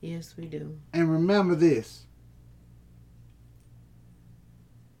 Yes, we do. And remember this.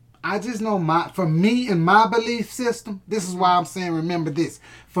 I just know for me and my belief system, this is why I'm saying remember this.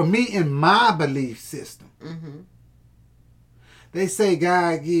 For me and my belief system, they say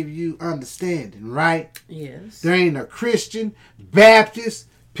God give you understanding, right? Yes. There ain't a Christian, Baptist,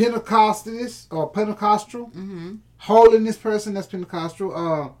 Pentecostalist, or Pentecostal, holiness person that's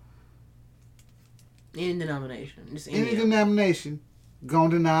Pentecostal, Any denomination. Just any any of them. denomination gonna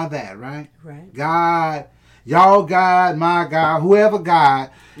deny that, right? Right. God, y'all God, my God, whoever God,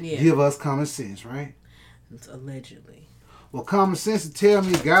 Yeah. give us common sense, right? It's allegedly. Well, common sense to tell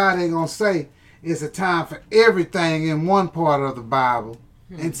me God ain't gonna say it's a time for everything in one part of the Bible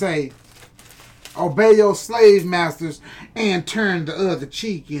and say, obey your slave masters and turn the other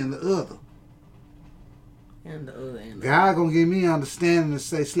cheek in the other. And the other end. God gonna give me understanding to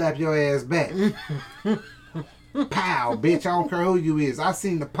say, slap your ass back. Pow, bitch, I don't care who you is. I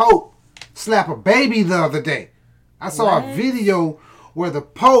seen the Pope slap a baby the other day. I saw a video where the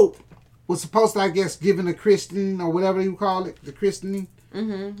Pope was supposed to, I guess, giving a christening or whatever you call it, the christening.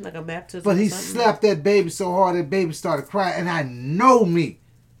 Mm-hmm. Like a baptism. But he or something. slapped that baby so hard that baby started crying. And I know me.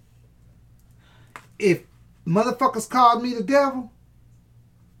 If motherfuckers called me the devil,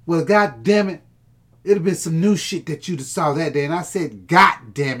 well, God damn it, it'd have been some new shit that you'd have saw that day. And I said,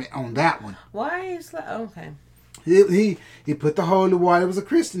 God damn it, on that one. Why is like okay? He put the holy water. It was a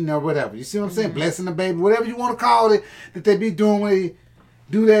Christian or whatever. You see what I'm saying? Blessing the baby, whatever you want to call it, that they be doing when they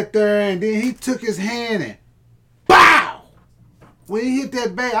do that there. And then he took his hand and bow. When he hit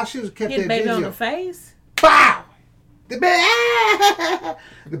that baby, I should have kept Hit that baby video. on the face. Bow. The baby.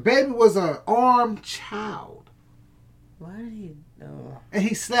 The baby was an armed child, Why did he? Oh, and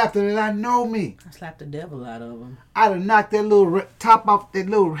he slapped him. And I know me. I slapped the devil out of him. I'd have knocked that little top off that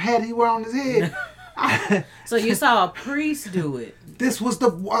little hat he wore on his head. So you saw a priest do it. This was a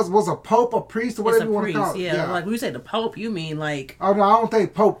pope, a priest, or It's whatever a you want to priest, call it. yeah. Like when you say the Pope, you mean like Oh no, I don't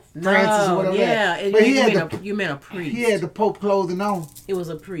think Pope Francis or whatever. yeah. But he you, had mean you meant a priest. he had the Pope clothing on. It was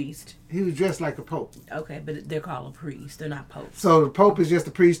a priest. He was dressed like a Pope. Okay, but they're called a priest. They're not popes. So the Pope is just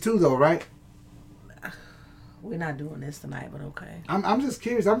a priest too, though, right? We're not doing this tonight, but okay. I'm just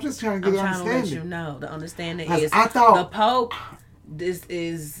curious. I'm just trying to I'm get an trying to let understanding. you know. The understanding 'Cause is I thought- the Pope. This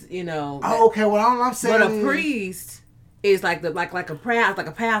is Oh, okay. Well, all I'm saying but a is, priest is like a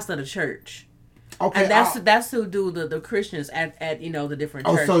pastor of the church. okay, And that's who do the Christians at the different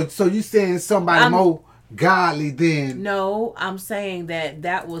oh, churches. so you saying somebody more godly than? No, I'm saying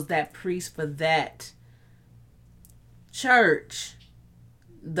that was that priest for that church.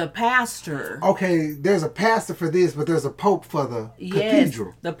 The pastor. Okay, there's a pastor for this, but there's a Pope for the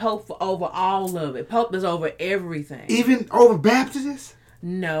cathedral. The Pope for over all of it. Pope is over everything. Even over Baptists?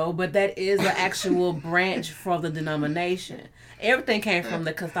 No, but that is the actual branch for the denomination. Everything came from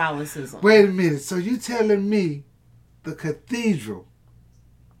the Catholicism. Wait a minute. So you telling me the cathedral,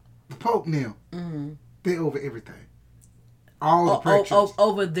 the Pope now, they over everything? All the preachers.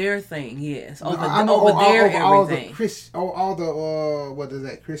 Over their thing, yes. Over I know, their all the everything. all the what is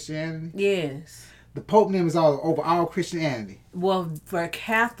that, Christianity? Yes. The Pope name is all over all Christianity. Well, for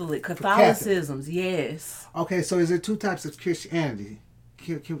Catholicisms, yes. Okay, so is there two types of Christianity?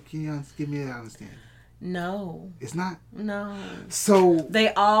 Can you give me that understanding? No. It's not? No. So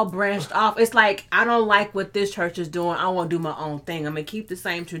They all branched off. It's like, I don't like what this church is doing. I want to do my own thing. I'm going to keep the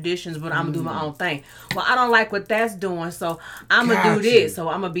same traditions, but I'm going to do my own thing. Well, I don't like what that's doing, so I'm going to do Gotcha. this. So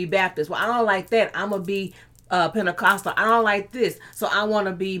I'm going to be Baptist. Well, I don't like that. I'm going to be Pentecostal. I don't like this, so I want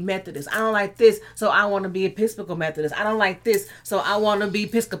to be Methodist. I don't like this, so I want to be Episcopal Methodist. I don't like this, so I want to be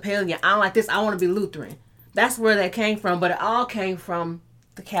Episcopalian. I don't like this, I want to be Lutheran. That's where that came from, but it all came from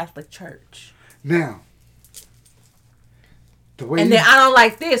the Catholic Church. now, the way And then I don't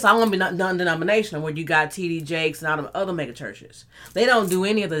like this. I want to be non-denominational, where you got T.D. Jakes and all the other mega churches. They don't do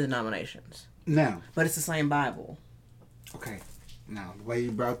any of the denominations, now, but it's the same Bible. okay, now the way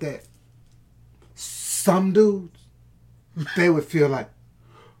you brought that, some dudes, they would feel like,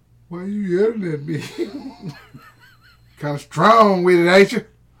 why are you yelling at me? Kind of strong with it, ain't you?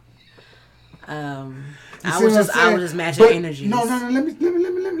 I see was what I'm just saying? matching But energies. No. Let me give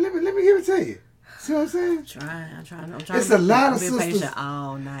it to you. See what I'm saying? I'm trying. It's a lot of to be sisters- patient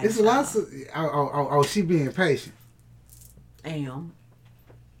all night. It's a lot of. Oh, she being patient. Am.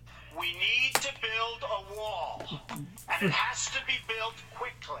 We need to build a wall, and it has to be built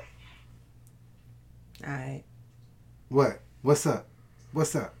quickly. All right. What? What's up?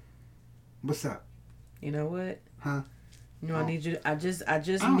 What's up? What's up? You know what? Huh? You know, I need you. I just I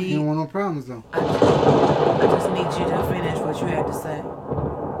don't need. even want no problems though. I just need you to finish what you had to say.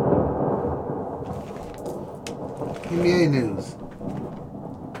 Give me a news.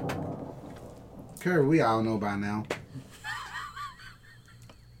 Curry, we all know by now.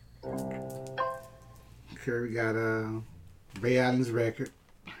 Curry got Ray Allen's record,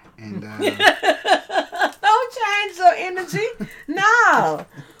 and Don't change your energy. No.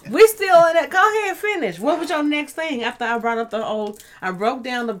 We still in that. Go ahead and finish. What was your next thing after I brought up I broke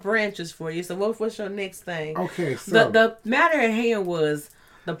down the branches for you. So what's your next thing? okay, so The matter at hand was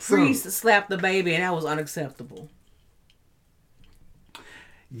the priest slapped the baby, and that was unacceptable.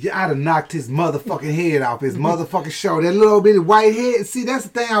 yeah, I'd have knocked his motherfucking head off his motherfucking shoulder. That little bitty white head. See, that's the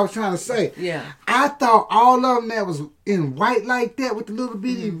thing I was trying to say. Yeah. I thought all of them that was in white like that with the little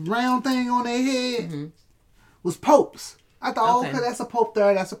bitty round thing on their head was popes. I thought, okay, that's a Pope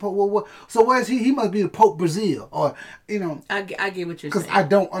third. That's a Pope. What? So where's he? He must be the Pope Brazil, or I get what you're saying. Because I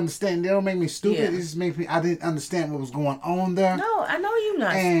don't understand. They don't make me stupid. Yeah. It just makes me. I didn't understand what was going on there. No, I know you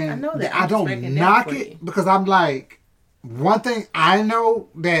not. And I know that. I I'm just don't breaking it knock down for it you. because I'm like, one thing I know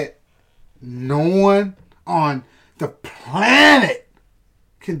that no one on the planet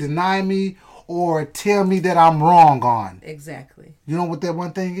can deny me or tell me that I'm wrong on. Exactly. You know what that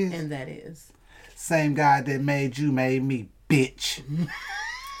one thing is? And that is. Same God that made you made me, bitch.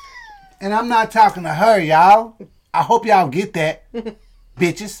 And I'm not talking to her, y'all. I hope y'all get that,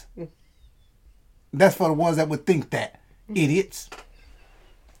 bitches. That's for the ones that would think that. Idiots.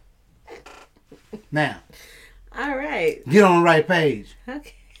 Now, All right. get on the right page.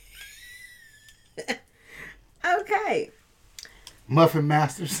 Okay. Okay. Muffin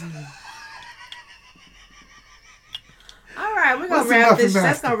Masters. All right, we're What's gonna a wrap Muffin this. Let's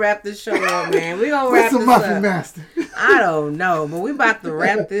Master? gonna wrap this show up, man. We're gonna wrap What's a this Muffin up. Master? I don't know, but we about to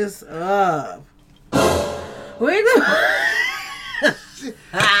wrap this up. We go.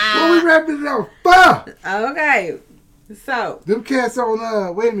 What we wrapping it up for? Okay, so Them cats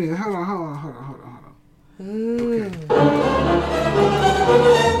on, wait a minute. Hold on.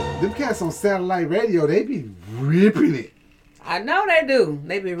 Them cats on satellite radio, they be ripping it. I know they do.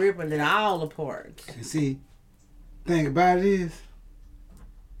 They be ripping it all apart. And see, thing about it is,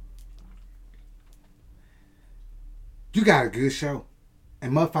 you got a good show.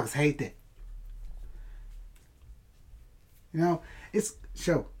 And motherfuckers hate that. You know, it's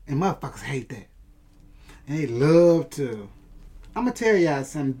show. And motherfuckers hate that. And they love to. I'm going to tell y'all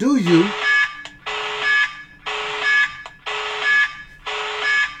something. Do you?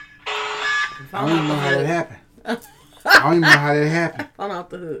 I don't even know how that happened. I don't even know how that happened. Phone off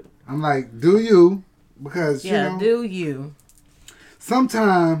the hook. I'm like, do you? Because, Yeah, you know, do you?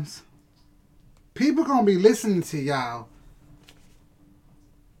 sometimes people going to be listening to y'all.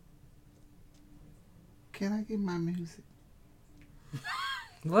 Can I get my music?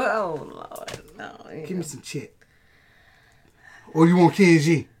 Whoa, Lord, no. Give me some shit. Or you want Ken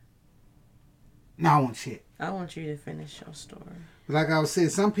G? No, I want shit. I want you to finish your story. Like I was saying,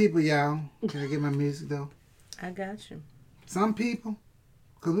 some people, y'all, can I get my music though? I got you. Some people,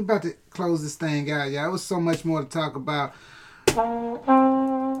 because we're about to close this thing out, y'all. It was so much more to talk about. I'm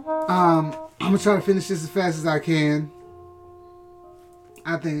going to try to finish this as fast as I can.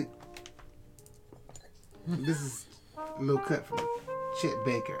 I think this is a little cut from Chet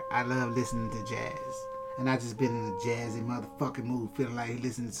Baker. I love listening to jazz. And I just been in a jazzy motherfucking mood, feeling like he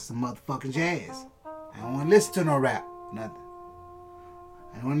listening to some motherfucking jazz. I don't want to listen to no rap, nothing.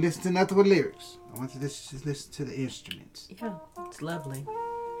 I don't want to listen to nothing with lyrics. I want to just listen to the instruments. Yeah, it's lovely.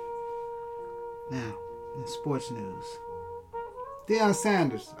 Now, in sports news. Deion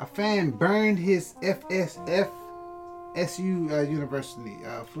Sanders, a fan burned his FSU University,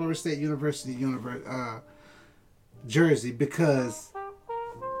 Florida State University jersey because,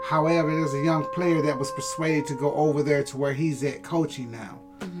 however, there's a young player that was persuaded to go over there to where he's at coaching now.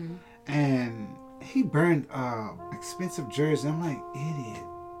 Mm-hmm. And he burned expensive jersey. I'm like, idiot.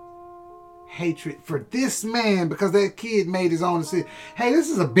 Hatred for this man because that kid made his own decision. Hey, this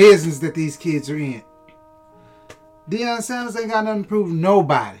is a business that these kids are in. Deion Sanders ain't got nothing to prove to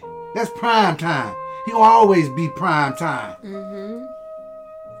nobody. That's prime time. He will always be prime time. Mm-hmm.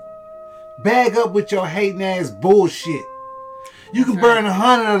 Bag up with your hating ass bullshit. You can burn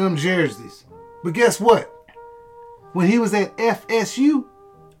 100 of them jerseys. But guess what? When he was at FSU,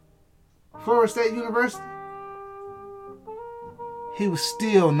 Florida State University, he was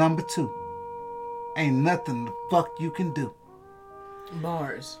still number 2. Ain't nothing the fuck you can do.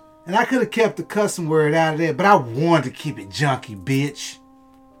 Bars. And I could have kept the cussing word out of there, but I wanted to keep it junky, bitch.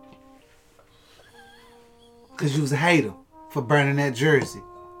 Because you was a hater for burning that jersey.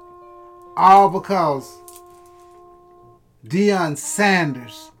 All because Deion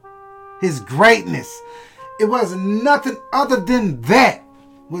Sanders, his greatness, it wasn't nothing other than that,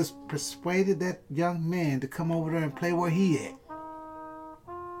 was persuaded that young man to come over there and play where he at.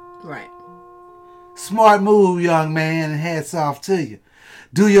 Right. Smart move, young man, and hats off to you.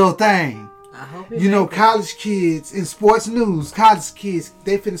 Do your thing. I hope You know, college kids, in sports news, college kids,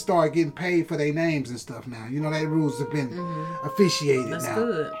 they finna start getting paid for their names and stuff now. You know, that rules have been officiated that's now.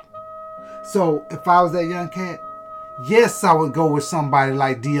 good. So, if I was that young cat, yes, I would go with somebody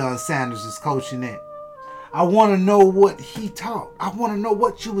like Deion Sanders is coaching that. I want to know what he taught. I want to know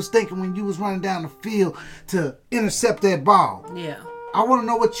what you was thinking when you was running down the field to intercept that ball. Yeah. I want to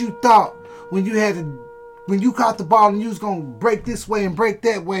know what you thought when you caught the ball and you was going to break this way and break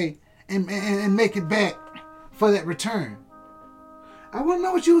that way and make it back for that return. I want to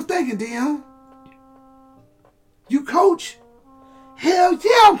know what you was thinking, Deion. You coach. Hell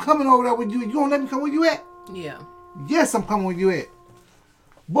yeah, I'm coming over there with you. You gonna let me come where you at? Yeah. Yes, I'm coming where you at.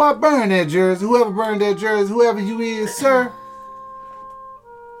 Boy, burn that jersey. Whoever burned that jersey, whoever you is, sir.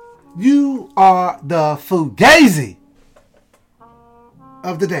 You are the Fugazi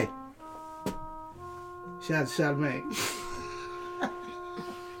of the day. Shout out to Charlamagne.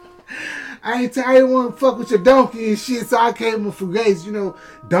 I didn't want to fuck with your donkey and shit, so I came with Fugazi. You know,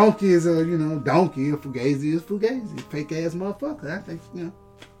 donkey is a, donkey, and Fugazi is Fugazi. Fake ass motherfucker, I think,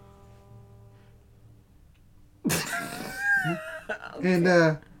 Okay. And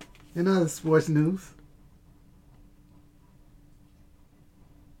in other sports news.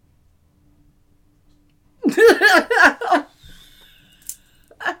 What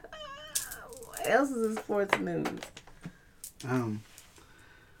else is in sports news?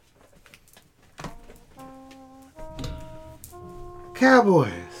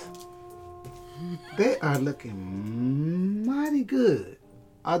 Cowboys. They are looking mighty good.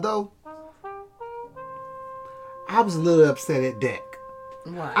 Although I was a little upset at Dak.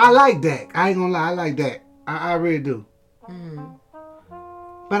 Why? I like Dak. I ain't gonna lie, I like Dak. I really do.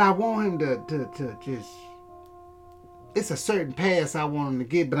 But I want him to just. It's a certain pass I want him to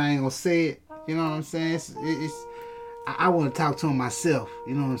get, but I ain't gonna say it. You know what I'm saying? I want to talk to him myself.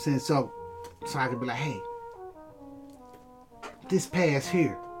 You know what I'm saying? So I can be like, hey, this pass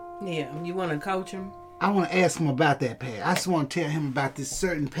here. Yeah, you want to coach him? I want to ask him about that pass. I just want to tell him about this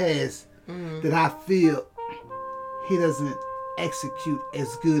certain pass that I feel he doesn't execute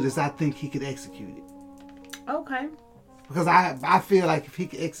as good as I think he could execute it. Okay. Because I feel like if he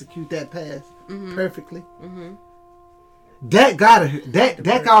could execute that pass perfectly, Dak got it.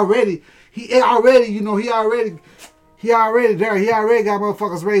 Dak already there. He already got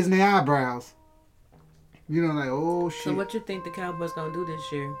motherfuckers raising their eyebrows. You know, like, oh shit. So what you think the Cowboys gonna do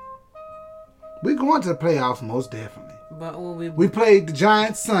this year? We going to the playoffs most definitely. But will We played the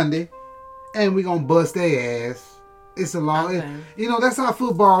Giants Sunday, and we gonna bust their ass. It's a long, Okay. That's how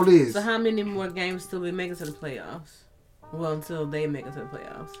football is. So how many more games till we make it to the playoffs? Well, until they make it to the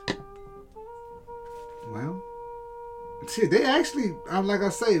playoffs. Well, shit, they actually, like I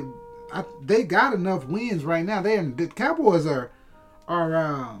say, they got enough wins right now. The Cowboys are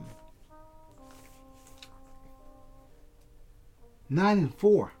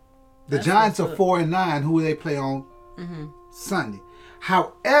 9-4. The Giants are 4-9. Who they play on Sunday.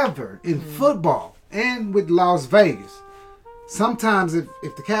 However, in football and with Las Vegas, sometimes if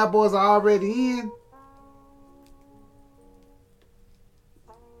the Cowboys are already in,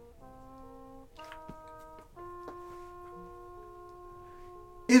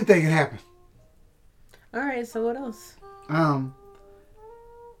 anything can happen. All right. So what else? The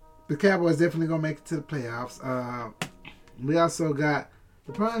Cowboys definitely gonna make it to the playoffs. We also got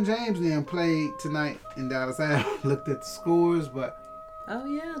LeBron James and them played tonight in Dallas. I haven't looked at the scores, but Oh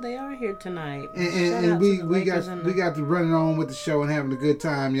yeah, they are here tonight. and we got to running on with the show and having a good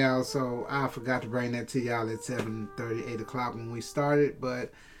time, y'all. So I forgot to bring that to y'all at 7:30, 8 o'clock when we started,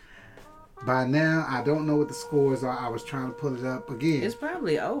 but by now I don't know what the scores are. I was trying to pull it up again. It's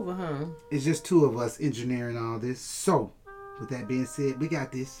probably over, huh? It's just two of us engineering all this. So with that being said, we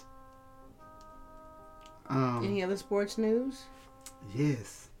got this. Any other sports news?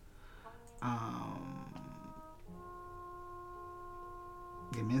 Yes.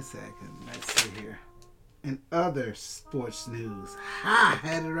 Give me a second. Let's see here. In other sports news. I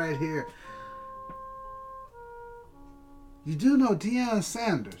had it right here. You do know Deion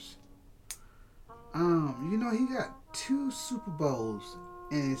Sanders. He got 2 Super Bowls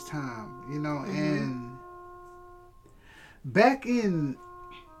in his time, and back in,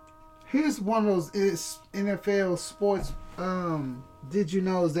 here's one of those NFL sports, did you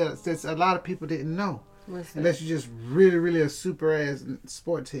know that a lot of people didn't know. What's that? Unless you're just really, really a super ass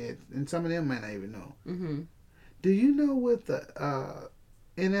sports head. And some of them might not even know. Mm-hmm. Do you know what the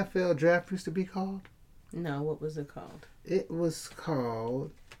NFL draft used to be called? No, what was it called? It was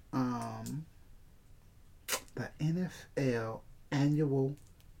called the NFL Annual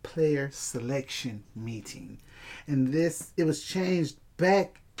Player Selection Meeting. And it was changed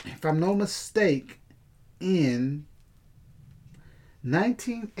back, if I'm no mistake, in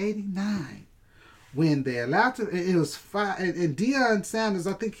 1989. When they allowed to, it was 5, and Deion Sanders,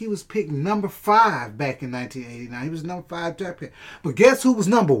 I think he was picked number 5 back in 1989. He was number 5 draft pick. But guess who was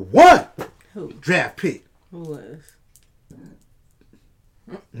number 1 Who? draft pick? Who was?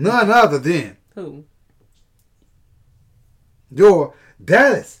 None other than Who? your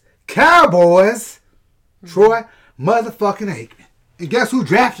Dallas Cowboys, Troy motherfucking Aikman. And guess who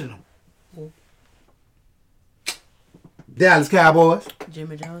drafted him? Who? Dallas Cowboys.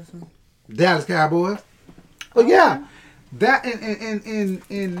 Jimmy Johnson. Dallas Cowboys. Oh yeah, That in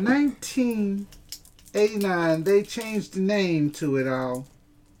 1989 they changed the name to it all,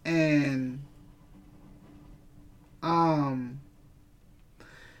 and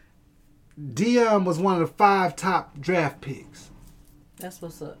Dion was one of the 5 top draft picks. That's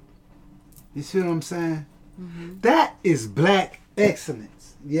what's up. You see what I'm saying? That is black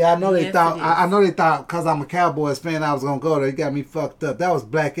excellence. Yeah, I know they Yes, thought. it is. I know they thought because I'm a Cowboys fan I was gonna go there. You got me fucked up. That was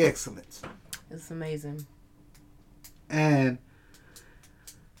black excellence. It's amazing. And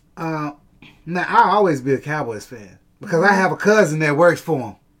now I'll always be a Cowboys fan because I have a cousin that works for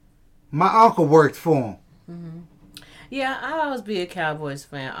him. My uncle worked for him. Yeah, I'll always be a Cowboys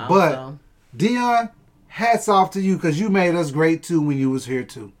fan also. But Dion, hats off to you because you made us great too when you was here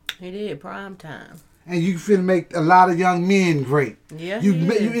too. He did prime time. And you finna make a lot of young men great. Yeah, you he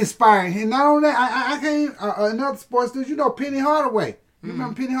you is. inspiring. And not only that, I can't. Another sports news. You know Penny Hardaway. You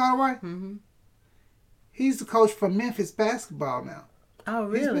remember Penny Hardaway? Mm-hmm. He's the coach for Memphis basketball now. Oh,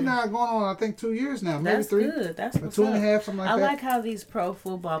 really? He's been there going on, I think, 2 years now, maybe That's 3. good. That's or what's 2 up. and a half, something like I that. like how these pro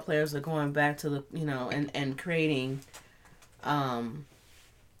football players are going back to the and creating a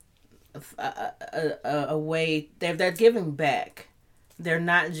way they're giving back. They're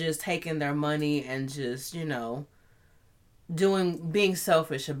not just taking their money and just being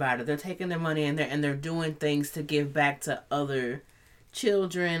selfish about it. They're taking their money and they're doing things to give back to other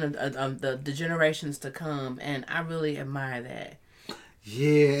children of the generations to come, and I really admire that.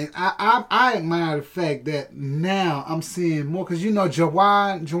 Yeah, I admire the fact that now I'm seeing more because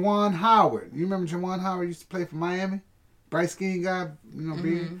Juwan Howard. You remember Juwan Howard used to play for Miami, bright skinned guy,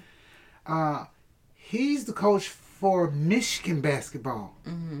 big. He's the coach for Michigan basketball.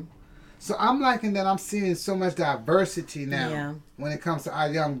 So I'm liking that I'm seeing so much diversity now when it comes to our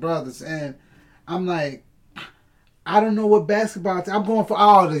young brothers, and I'm like, I don't know what basketball. I'm going for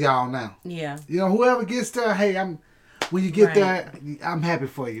all of y'all now. Yeah. Whoever gets there, hey, when you get there, I'm happy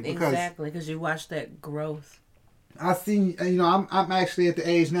for you because you watch that growth. I seen. I'm actually at the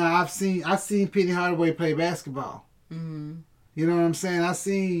age now. I've seen Penny Hardaway play basketball. Mm-hmm. You know what I'm saying? I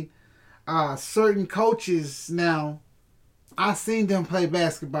seen certain coaches now. I seen them play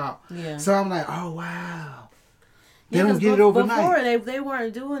basketball. Yeah. So I'm like, oh wow. They don't get it overnight. Before they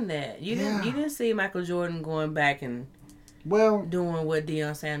weren't doing that. You didn't see Michael Jordan going back and doing what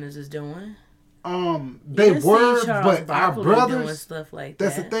Deion Sanders is doing. They were, but our brothers doing stuff like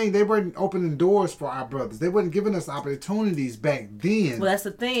that's that. the thing. They weren't opening doors for our brothers. They weren't giving us opportunities back then. Well, that's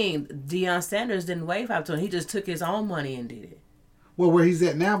the thing. Deion Sanders didn't wait for opportunity. He just took his own money and did it. Well, where he's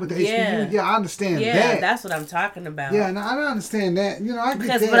at now with the HBU, I understand that. Yeah, that's what I'm talking about. Yeah, no, I don't understand that. I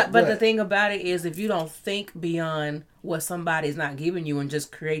get that. But the thing about it is, if you don't think beyond what somebody's not giving you and just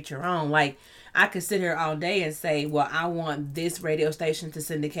create your own, like I could sit here all day and say, well, I want this radio station to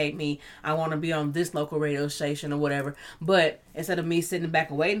syndicate me. I want to be on this local radio station or whatever. But instead of me sitting back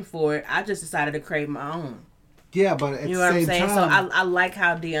and waiting for it, I just decided to create my own. Yeah, but at you know the what same I'm saying? time, So I like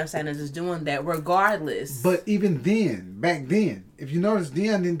how Deion Sanders is doing that, regardless. But even then, back then, if you notice,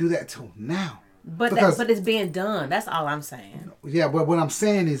 Deion didn't do that till now. But it's being done. That's all I'm saying. Yeah, but what I'm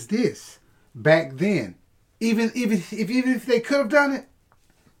saying is this: back then, even if they could have done it,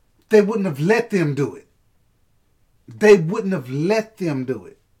 they wouldn't have let them do it. They wouldn't have let them do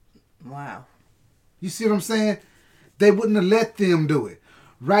it. Wow. You see what I'm saying? They wouldn't have let them do it.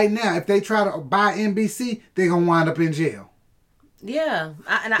 Right now, if they try to buy NBC, they're going to wind up in jail. Yeah.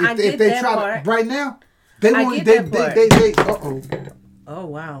 If they try to, right now, they won't. Oh,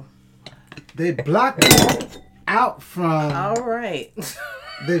 wow. They blocked them out from. All right.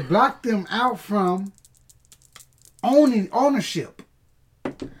 They blocked them out from ownership.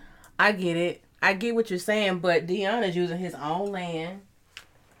 I get it. I get what you're saying, but Deion is using his own land,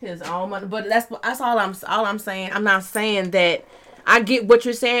 his own money. But that's all I'm saying. I'm not saying that. I get what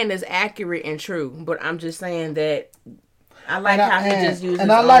you're saying is accurate and true, but I'm just saying that I like how he just uses his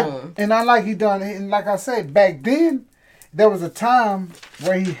own. And I like he done. And like I said, back then, there was a time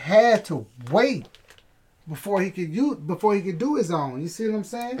where he had to wait before he could do his own. You see what I'm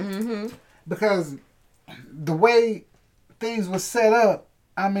saying? Mm-hmm. Because the way things were set up,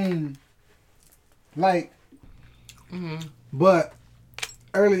 I mean, like, but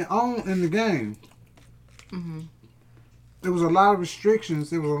early on in the game, there was a lot of restrictions.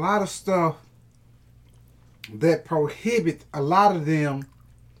 There was a lot of stuff that prohibit a lot of them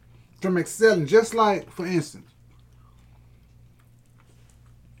from excelling. Just like, for instance,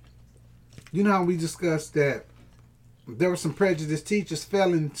 you know how we discussed that there were some prejudiced teachers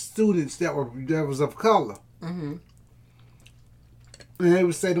failing students that was of color. Mm-hmm. And they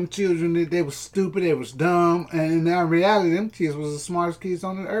would say them children that they were stupid, they was dumb, and in reality, them kids was the smartest kids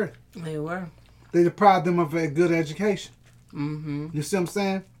on the earth. They were. They deprived them of a good education. Mm-hmm. You see what I'm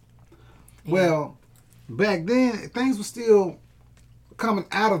saying? Well, back then, things were still coming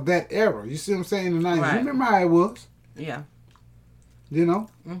out of that era. You see what I'm saying? In the 90s. Right. You remember how it was? Yeah. You know?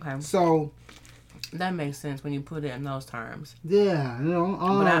 Okay. So, That makes sense when you put it in those terms. yeah, you know.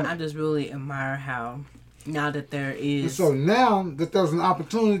 But I just really admire how now that there and is. so now that there's an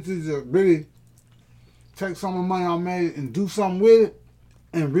opportunity to really take some of the money I made and do something with it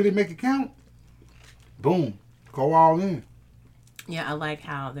and really make it count, boom, go all in. Yeah, I like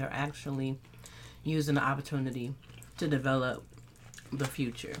how they're actually using the opportunity to develop the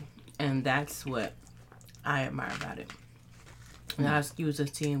future. And that's what I admire about it. Now, excuse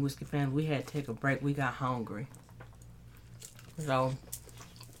us, Tea and Whiskey fans, we had to take a break. We got hungry. So,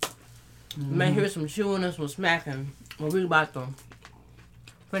 you may hear some chewing and some smacking. Well, we about to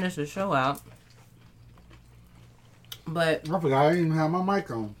finish the show out. But I forgot I didn't even have my mic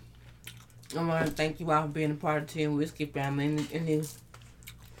on. I want to thank you all for being a part of Tea and Whiskey family. Any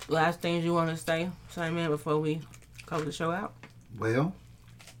last things you want to say, Simon, before we close the show out? Well,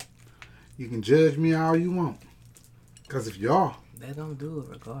 you can judge me all you want. Because if you are, They're going to do it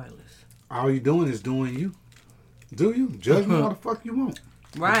regardless. all you doing is doing you. Do you? Judge me what the fuck you want.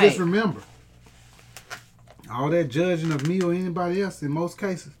 But Right. just remember, all that judging of me or anybody else, in most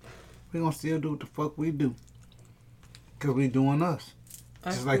cases, we going to still do what the fuck we do. Because we doing us.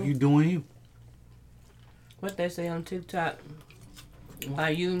 Just like you doing you. What they say on TikTok, why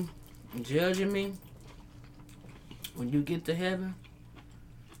you judging me? When you get to heaven,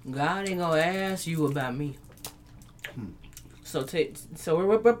 God ain't gonna ask you about me. So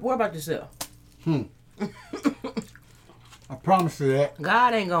worry about yourself. I promise you that.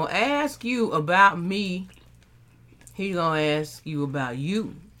 God ain't gonna ask you about me. He gonna ask you about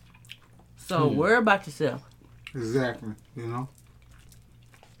you. So worry about yourself. Exactly. You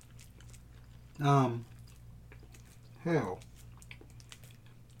know? Hell.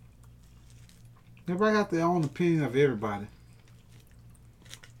 Everybody got their own opinion of everybody.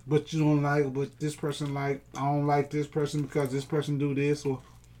 But you don't like what this person like. I don't like this person because this person do this, or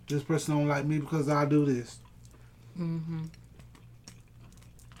this person don't like me because I do this. Mm-hmm.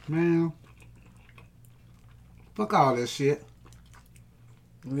 Man, fuck all that shit.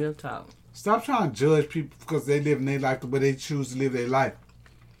 Real talk. Stop trying to judge people because they live in their life the way they choose to live their life.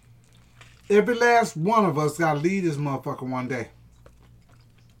 Every last one of us got to leave this motherfucker one day.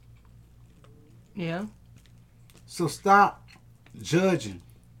 Yeah. So stop judging.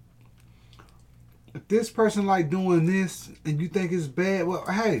 If this person like doing this and you think it's bad, well,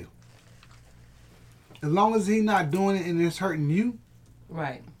 hey, as long as he not doing it and it's hurting you,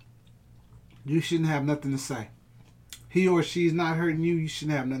 Right. you shouldn't have nothing to say. He or she's not hurting you, you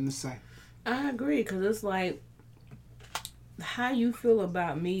shouldn't have nothing to say. I agree, because it's like, how you feel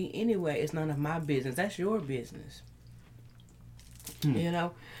about me anyway is none of my business. That's your business. You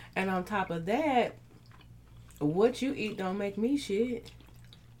know? And on top of that, what you eat don't make me shit.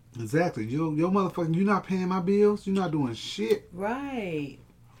 Exactly. Your motherfucking, you not paying my bills, you're not doing shit. Right.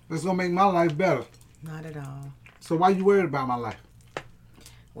 That's gonna make my life better. Not at all. So why you worried about my life?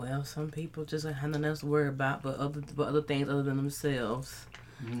 Well, some people just have nothing else to worry about but other things other than themselves.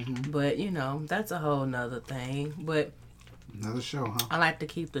 Mm-hmm. But, you know, that's a whole nother thing. But Another show, huh? I like to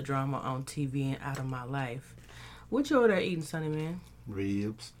keep the drama on TV and out of my life. What you over there eating, Sonny Man?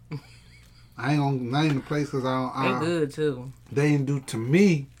 Ribs. I ain't gonna name the place because They good, too. they didn't do to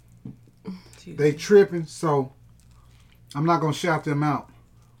me. Excuse They me. tripping, so I'm not gonna shout them out.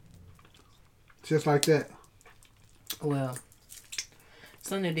 Just like that. Well,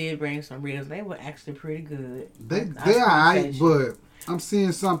 Sonny did bring some ribs. They were actually pretty good. They I alright, appreciate you. but I'm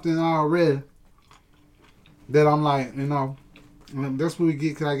seeing something already that I'm like, you know, that's what we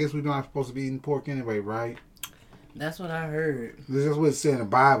get. Cause I guess we're not supposed to be eating pork anyway, right? That's what I heard. This is what it said in the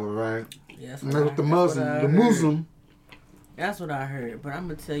Bible, right? Yes, And that's what the Muslim, That's what I heard. But I'm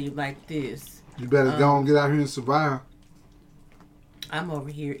gonna tell you like this. you better go and get out here and survive. I'm over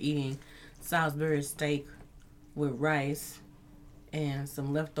here eating Salisbury steak with rice and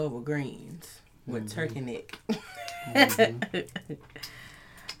some leftover greens with turkey neck.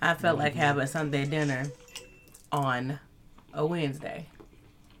 I felt like having Sunday dinner on a Wednesday.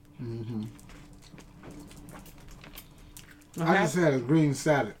 Mm-hmm. I Okay. just had a green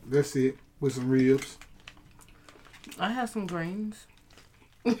salad. That's it, with some ribs. I have some greens.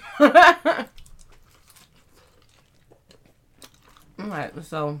 Alright,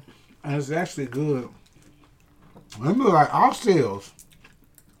 so And it's actually good. Them look like oxtails.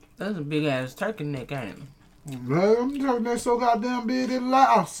 that's a big ass turkey neck, ain't it? Man, I'm talking that so goddamn big, they look like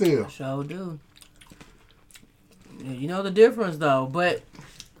oxtails. Sure do. Yeah, you know the difference though, but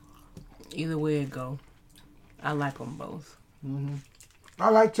either way it go, I like them both. I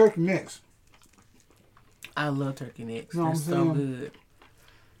like turkey necks. I love turkey necks. You know They're what so I'm saying? good.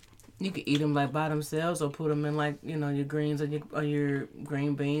 You can eat them like by themselves or put them in like, your greens or your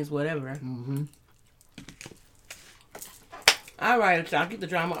green beans, whatever. Mm-hmm. All right, y'all. Get the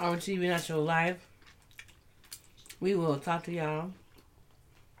drama on TV, not your life. We will talk to y'all.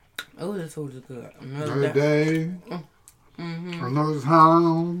 Oh, this food is good. Another day. Mm-hmm. Another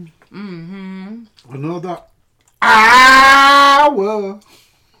time. Mm-hmm. Another hour.